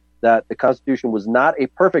think that the Constitution was not a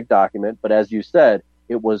perfect document, but as you said,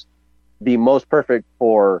 it was the most perfect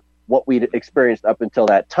for what we'd experienced up until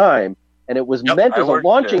that time. And it was meant as a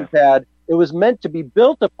launching pad. It was meant to be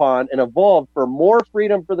built upon and evolved for more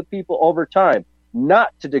freedom for the people over time,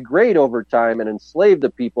 not to degrade over time and enslave the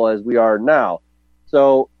people as we are now.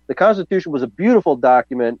 So the Constitution was a beautiful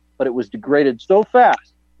document, but it was degraded so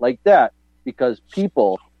fast like that because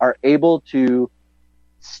people are able to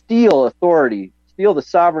steal the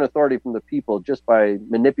sovereign authority from the people just by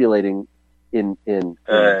manipulating in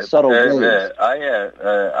subtle ways.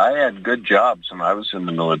 I had good jobs when I was in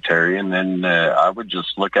the military, and then I would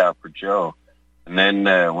just look out for Joe. And then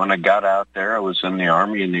when I got out there, I was in the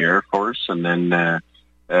Army and the Air Force, and then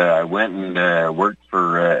I went and worked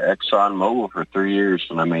for ExxonMobil for 3 years,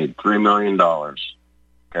 and I made $3 million.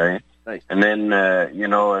 Okay, nice. And then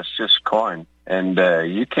it's just coin, and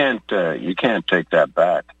you can't take that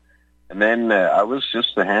back. And then I was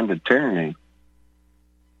just the hand of tyranny.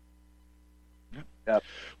 Yep.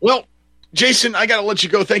 Well, Jason, I got to let you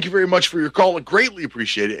go. Thank you very much for your call. I greatly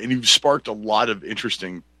appreciate it. And you've sparked a lot of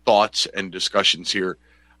interesting thoughts and discussions here.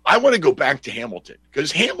 I want to go back to Hamilton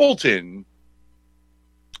because Hamilton,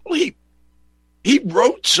 well, he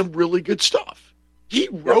wrote some really good stuff. He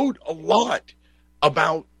wrote a lot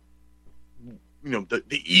about,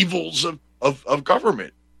 the evils of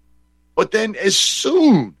government. But then as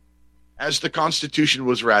soon as the Constitution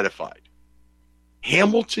was ratified,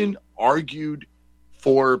 Hamilton argued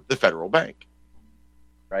for the federal bank.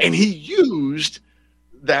 Right. And he used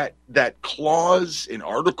that clause in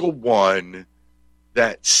Article 1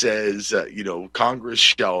 that says, Congress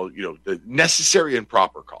shall, the necessary and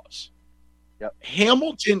proper cause. Yep.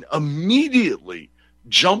 Hamilton immediately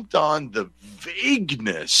jumped on the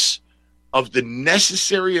vagueness of the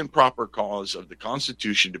necessary and proper cause of the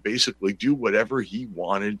Constitution to basically do whatever he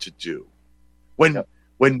wanted to do. When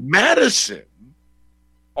Madison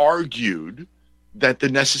argued that the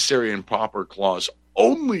necessary and proper clause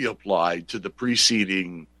only applied to the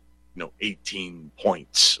preceding, 18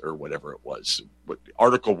 points or whatever it was.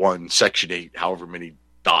 Article 1, Section 8, however many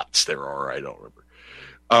dots there are, I don't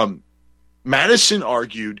remember. Madison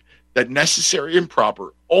argued that necessary and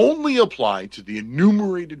proper only apply to the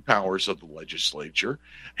enumerated powers of the legislature.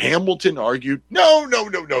 Hamilton argued, no,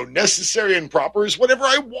 necessary and proper is whatever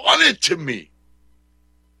I want it to mean.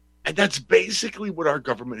 And that's basically what our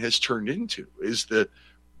government has turned into, is the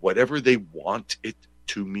whatever they want it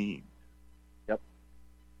to mean.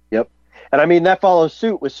 Yep. And I mean, that follows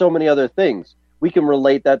suit with so many other things. We can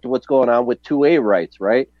relate that to what's going on with 2A rights,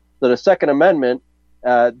 right? So the Second Amendment,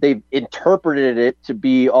 they've interpreted it to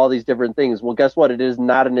be all these different things. Well, guess what? It is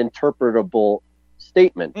not an interpretable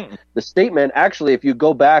statement. The statement, actually, if you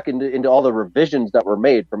go back into all the revisions that were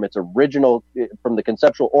made from its original, from the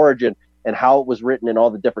conceptual origin and how it was written in all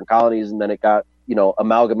the different colonies, and then it got,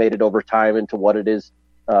 amalgamated over time into what it is,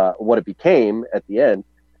 what it became at the end.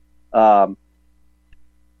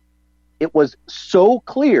 It was so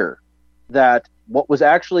clear that what was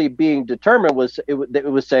actually being determined was it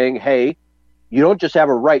was saying, hey, you don't just have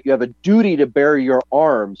a right, you have a duty to bear your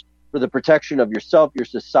arms for the protection of yourself, your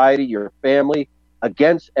society, your family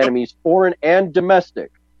against enemies, foreign and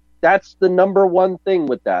domestic. That's the number one thing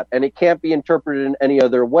with that. And it can't be interpreted in any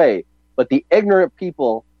other way. But the ignorant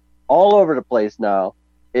people all over the place now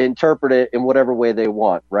interpret it in whatever way they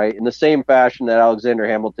want, right? In the same fashion that Alexander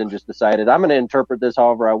Hamilton just decided, I'm going to interpret this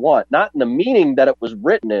however I want, not in the meaning that it was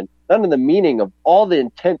written in, not in the meaning of all the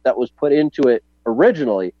intent that was put into it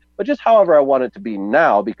originally, but just however I want it to be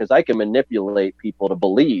now, because I can manipulate people to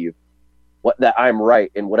believe that I'm right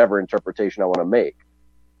in whatever interpretation I want to make.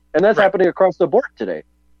 And that's happening across the board today.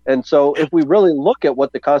 And so if we really look at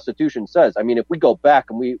what the Constitution says, I mean, if we go back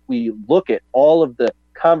and we look at all of the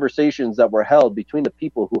conversations that were held between the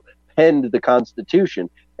people who penned the Constitution,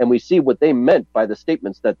 and we see what they meant by the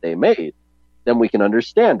statements that they made, then we can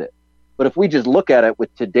understand it. But if we just look at it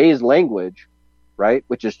with today's language, right,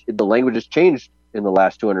 which is, the language has changed in the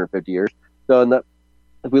last 250 years. So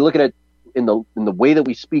if we look at it in the way that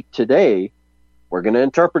we speak today, we're going to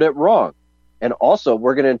interpret it wrong. And also,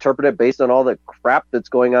 we're going to interpret it based on all the crap that's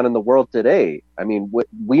going on in the world today. I mean,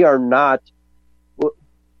 we are not...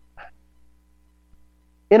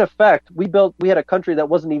 In effect, we had a country that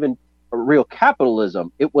wasn't even a real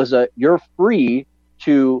capitalism. It was you're free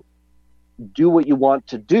to do what you want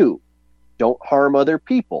to do. Don't harm other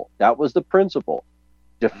people. That was the principle.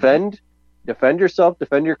 Defend yourself,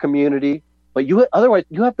 defend your community, but otherwise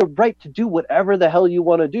you have the right to do whatever the hell you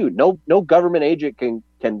want to do. No government agent can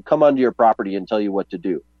come onto your property and tell you what to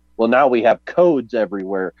do. Well, now we have codes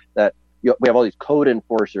everywhere that we have all these code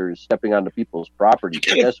enforcers stepping onto people's property.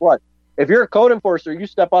 But guess what? If you're a code enforcer, you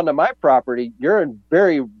step onto my property, you're in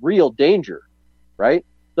very real danger, right?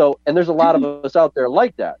 So, and there's a lot of us out there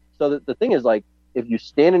like that. So the thing is, like, if you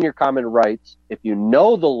stand in your common rights, if you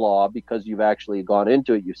know the law because you've actually gone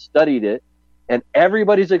into it, you've studied it, and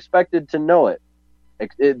everybody's expected to know it.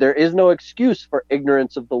 There is no excuse for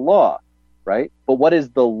ignorance of the law, right? But what is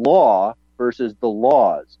the law versus the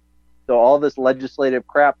laws? So all this legislative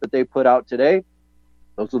crap that they put out today,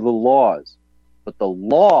 those are the laws. But the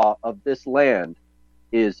law of this land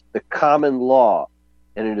is the common law,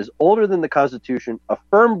 and it is older than the Constitution,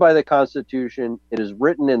 affirmed by the Constitution. It is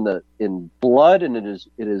written in blood, and it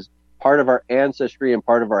is part of our ancestry and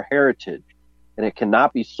part of our heritage. And it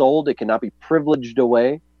cannot be sold. It cannot be privileged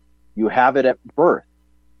away. You have it at birth.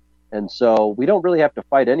 And so we don't really have to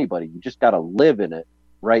fight anybody. You just got to live in it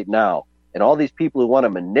right now. And all these people who want to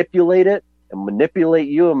manipulate it and manipulate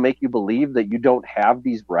you and make you believe that you don't have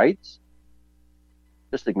these rights,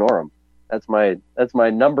 just ignore them. That's my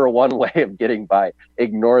number one way of getting by.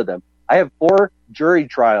 Ignore them. I have 4 jury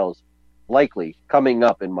trials likely coming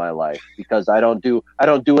up in my life because I don't do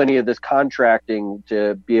any of this contracting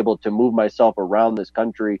to be able to move myself around this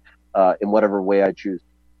country in whatever way I choose.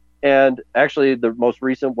 And actually, the most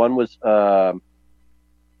recent one was either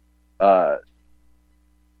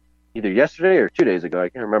yesterday or 2 days ago. I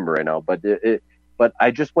can't remember right now. But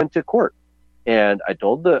I just went to court, and I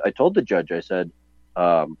told the judge, I said,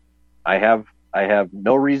 I have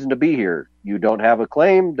no reason to be here. You don't have a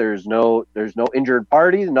claim. There's no injured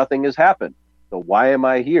parties. Nothing has happened. So why am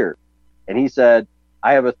I here? And he said,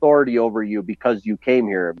 I have authority over you because you came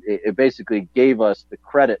here. It basically gave us the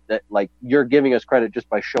credit that, like, you're giving us credit just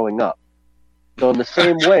by showing up. So in the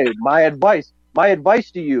same way, my advice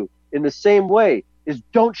to you in the same way is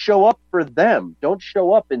don't show up for them. Don't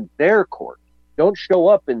show up in their court. Don't show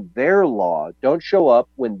up in their law. Don't show up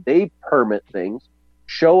when they permit things.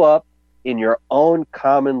 Show up in your own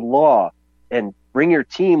common law and bring your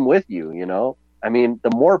team with you, you know? I mean, the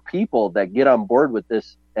more people that get on board with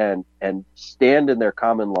this and stand in their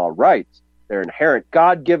common law rights, their inherent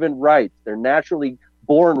God-given rights, their naturally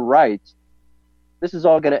born rights, this is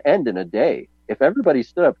all going to end in a day. If everybody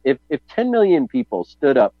stood up, if 10 million people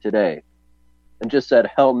stood up today and just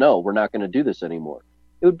said, hell no, we're not going to do this anymore,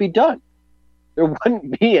 it would be done. There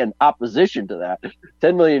wouldn't be an opposition to that.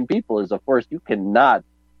 10 million people is a force you cannot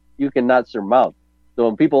surmount. So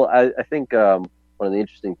when people, I think one of the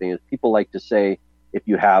interesting things is people like to say, if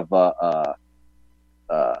you have the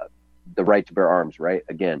right to bear arms, right?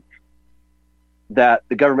 Again, that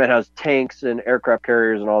the government has tanks and aircraft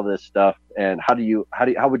carriers and all this stuff, and how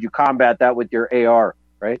would you combat that with your AR,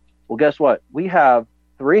 right? Well, guess what? We have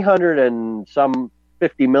 300 and some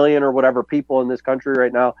 50 million or whatever people in this country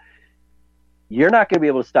right now. You're not going to be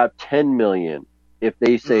able to stop 10 million if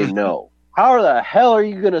they say no. How the hell are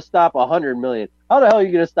you going to stop 100 million? How the hell are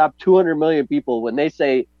you going to stop 200 million people when they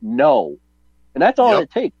say no? And that's all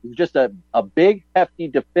it takes. It's just a big, hefty,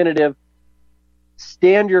 definitive,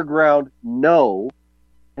 stand your ground, no,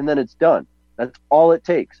 and then it's done. That's all it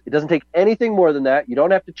takes. It doesn't take anything more than that. You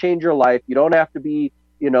don't have to change your life. You don't have to be,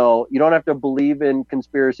 you don't have to believe in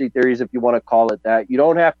conspiracy theories if you want to call it that. You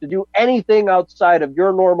don't have to do anything outside of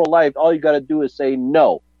your normal life. All you got to do is say,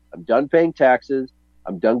 no, I'm done paying taxes.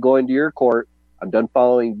 I'm done going to your court. I'm done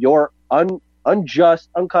following your unjust,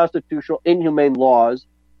 unconstitutional, inhumane laws.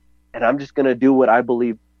 And I'm just going to do what I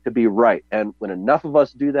believe to be right. And when enough of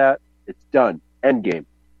us do that, it's done. End game.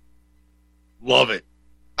 Love it.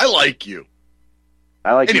 I like you.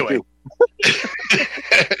 I like you too.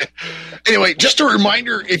 Anyway, just a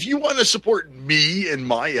reminder, if you want to support me and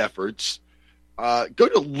my efforts, go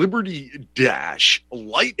to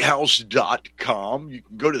liberty-lighthouse.com. You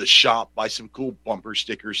can go to the shop, buy some cool bumper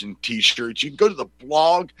stickers and t-shirts. You can go to the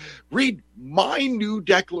blog, read my new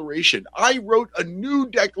declaration. I wrote a new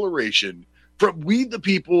declaration from we the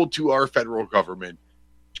people to our federal government.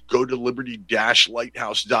 Go to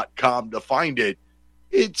liberty-lighthouse.com to find it.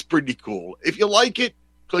 It's pretty cool. If you like it,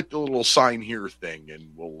 click the little sign here thing,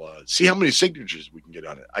 and we'll see how many signatures we can get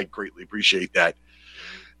on it. I greatly appreciate that.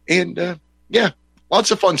 And, yeah,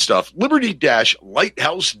 lots of fun stuff.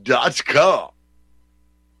 Liberty-lighthouse.com.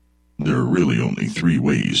 There are really only 3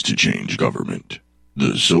 ways to change government: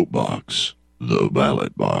 the soapbox, the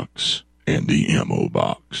ballot box, and the ammo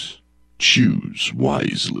box. Choose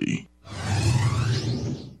wisely.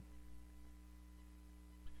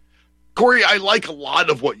 Corey, I like a lot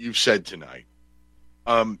of what you've said tonight.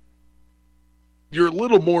 You're a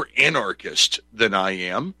little more anarchist than I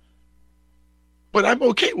am, but I'm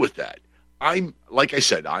okay with that. I'm, like I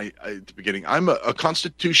said, at the beginning, I'm a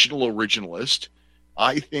constitutional originalist.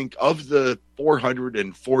 I think of the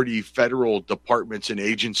 440 federal departments and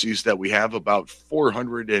agencies that we have, about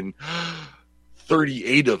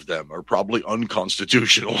 438 of them are probably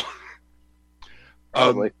unconstitutional.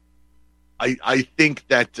 Probably. I think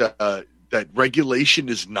that that regulation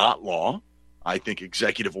is not law. I think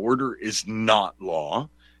executive order is not law.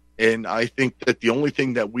 And I think that the only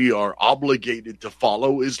thing that we are obligated to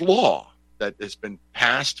follow is law that has been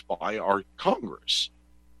passed by our Congress,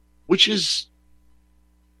 which is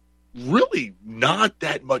really not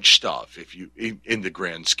that much stuff if you in the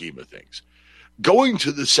grand scheme of things. Going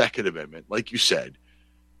to the Second Amendment, like you said,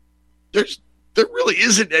 there really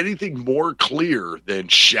isn't anything more clear than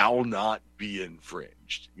shall not be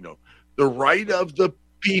infringed. The right of the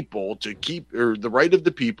people to keep, or the right of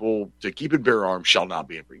the people to keep and bear arms shall not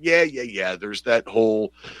be infringed. Yeah. There's that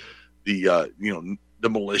whole, the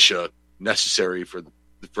militia necessary for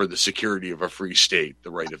the security of a free state.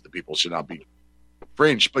 The right of the people should not be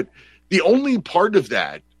infringed. But the only part of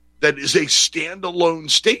that is a standalone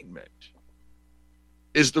statement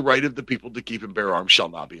is the right of the people to keep and bear arms shall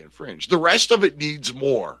not be infringed. The rest of it needs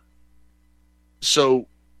more. So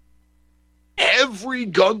every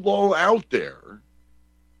gun law out there,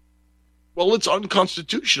 well, it's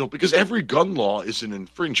unconstitutional because every gun law is an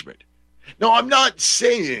infringement. Now, I'm not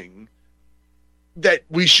saying that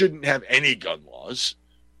we shouldn't have any gun laws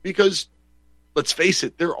because, let's face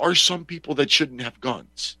it, there are some people that shouldn't have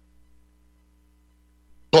guns.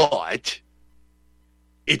 But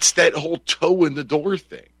it's that whole toe in the door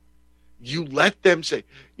thing. You let them say,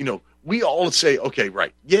 we all say, okay,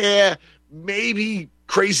 right, yeah, maybe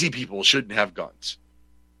crazy people shouldn't have guns.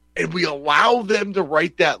 And we allow them to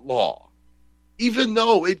write that law, even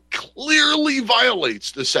though it clearly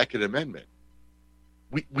violates the Second Amendment.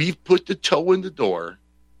 We've put the toe in the door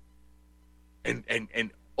and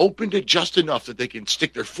opened it just enough that they can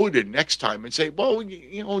stick their foot in next time and say, well,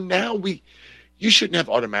 now you shouldn't have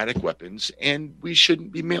automatic weapons and we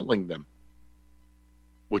shouldn't be mailing them,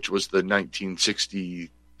 which was the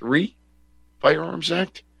 1963 Firearms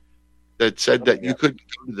Act that said that you couldn't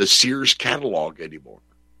go to the Sears catalog anymore.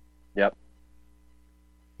 Yep.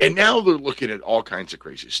 And now they're looking at all kinds of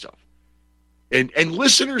crazy stuff. And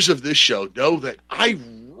listeners of this show know that I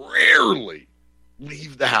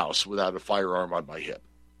leave the house without a firearm on my hip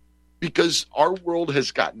because our world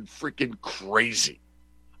has gotten freaking crazy.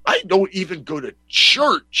 I don't even go to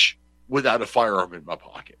church without a firearm in my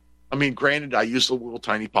pocket. I mean, granted, I use a little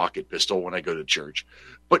tiny pocket pistol when I go to church,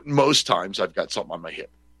 but most times I've got something on my hip.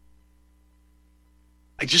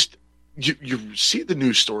 You see the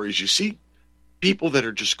news stories, you see people that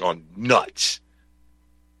are just gone nuts,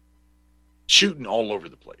 shooting all over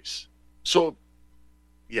the place. So,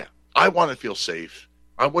 yeah, I want to feel safe.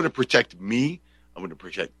 I want to protect me. I want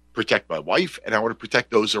to protect my wife, and I want to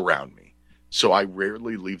protect those around me. So I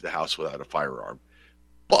rarely leave the house without a firearm.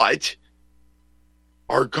 But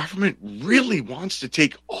our government really wants to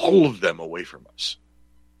take all of them away from us.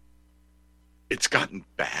 It's gotten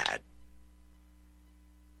bad.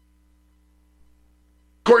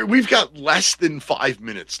 Corey, we've got less than 5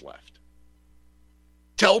 minutes left.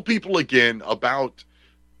 Tell people again about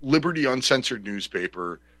Liberty Uncensored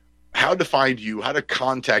newspaper, how to find you, how to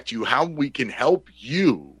contact you, how we can help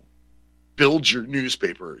you build your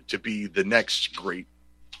newspaper to be the next great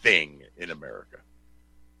thing in America.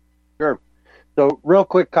 Sure. So real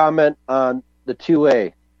quick comment on the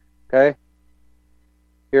 2A. Okay.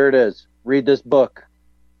 Here it is. Read this book,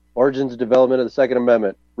 Origins and Development of the Second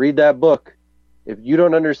Amendment. Read that book. If you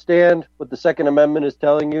don't understand what the Second Amendment is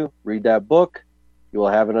telling you, read that book. You will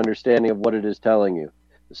have an understanding of what it is telling you.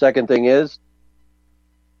 The second thing is,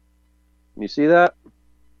 can you see that?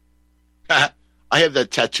 I have that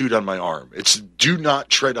tattooed on my arm. It's "Do not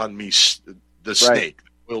tread on me," the snake,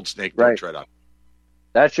 the oiled snake. Don't tread on me.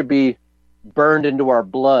 That should be burned into our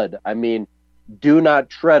blood. I mean, "Do not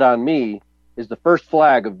tread on me" is the first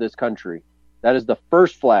flag of this country. That is the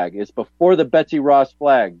first flag. It's before the Betsy Ross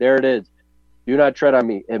flag. There it is. Do not tread on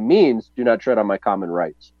me. It means do not tread on my common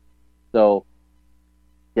rights. So,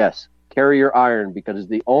 yes, carry your iron, because it is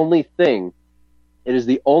the only thing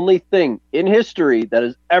in history that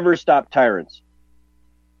has ever stopped tyrants.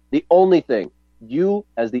 The only thing. You,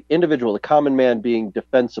 as the individual, the common man being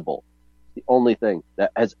defensible, the only thing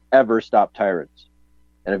that has ever stopped tyrants.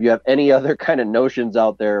 And if you have any other kind of notions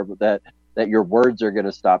out there that your words are going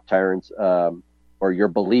to stop tyrants, or your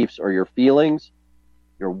beliefs or your feelings,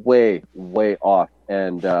 you're way, way off.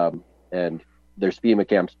 And there's FEMA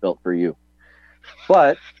camps built for you.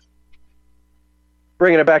 But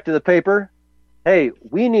bringing it back to the paper, hey,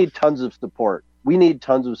 we need tons of support. We need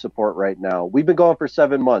tons of support right now. We've been going for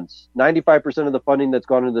 7 months. 95% of the funding that's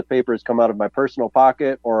gone into the paper has come out of my personal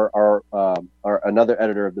pocket or another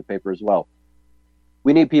editor of the paper as well.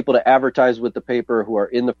 We need people to advertise with the paper who are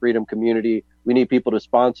in the freedom community. We need people to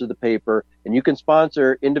sponsor the paper. And you can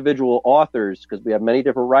sponsor individual authors, because we have many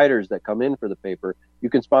different writers that come in for the paper. You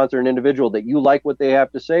can sponsor an individual that you like what they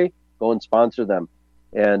have to say. Go and sponsor them.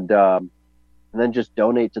 And then just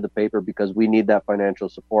donate to the paper, because we need that financial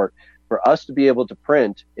support. For us to be able to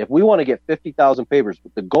print, if we want to get 50,000 papers,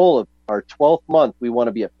 with the goal of our 12th month, we want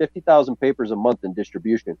to be at 50,000 papers a month in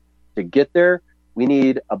distribution. To get there, we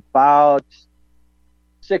need about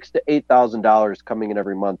 $6,000 to $8,000 coming in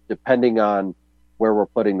every month, depending on where we're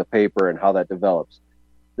putting the paper and how that develops.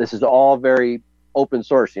 This is all very open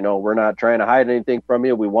source. We're not trying to hide anything from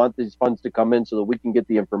you. We want these funds to come in so that we can get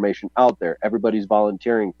the information out there. Everybody's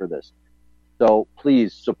volunteering for this. So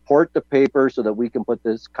please support the paper so that we can put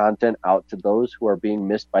this content out to those who are being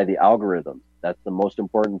missed by the algorithm. That's the most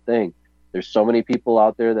important thing. There's so many people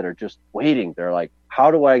out there that are just waiting. They're like,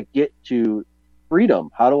 how do I get to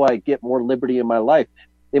freedom? How do I get more liberty in my life?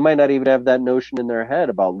 They might not even have that notion in their head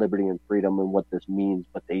about liberty and freedom and what this means,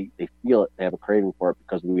 but they feel it. They have a craving for it,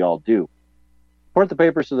 because we all do. Support the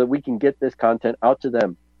paper so that we can get this content out to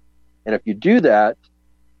them. And if you do that,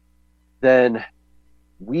 then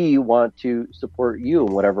we want to support you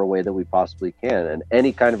in whatever way that we possibly can. And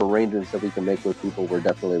any kind of arrangements that we can make with people, we're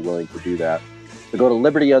definitely willing to do that. So go to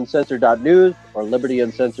libertyuncensored.news or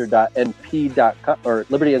libertyuncensored.np.com or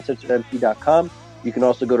libertyuncensorednp.com. You can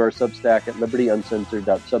also go to our Substack at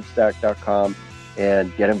libertyuncensored.substack.com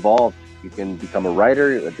and get involved. You can become a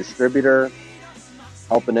writer, a distributor,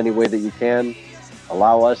 help in any way that you can.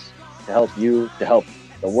 Allow us to help you, to help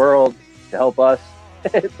the world, to help us.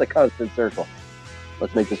 It's a constant circle.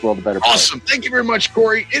 Let's make this world a better place. Awesome. Thank you very much,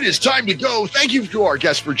 Corey. It is time to go. Thank you to our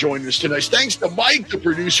guests for joining us tonight. Thanks to Mike, the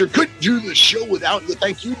producer. Couldn't do the show without you.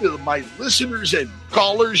 Thank you to my listeners and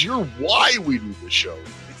callers. You're why we do the show.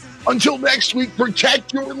 Until next week,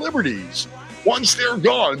 protect your liberties. Once they're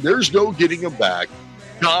gone, there's no getting them back.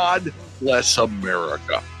 God bless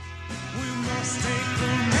America.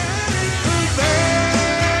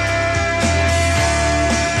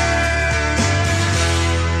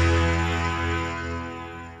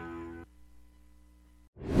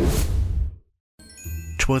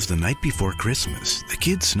 'Twas the night before Christmas. The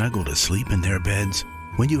kids snuggled asleep in their beds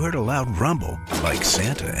when you heard a loud rumble, like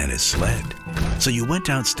Santa and his sled. So you went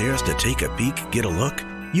downstairs to take a peek, get a look.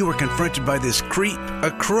 You were confronted by this creep,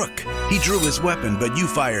 a crook. He drew his weapon, but you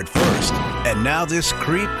fired first. And now this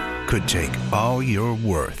creep could take all your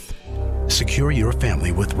worth. Secure your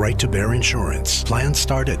family with Right to Bear Insurance. Plans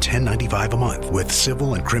start at $10.95 a month with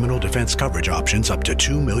civil and criminal defense coverage options up to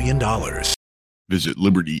 $2 million. Visit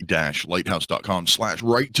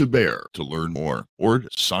liberty-lighthouse.com/right-to-bear to learn more or to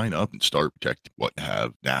sign up and start protecting what you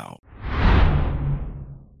have now.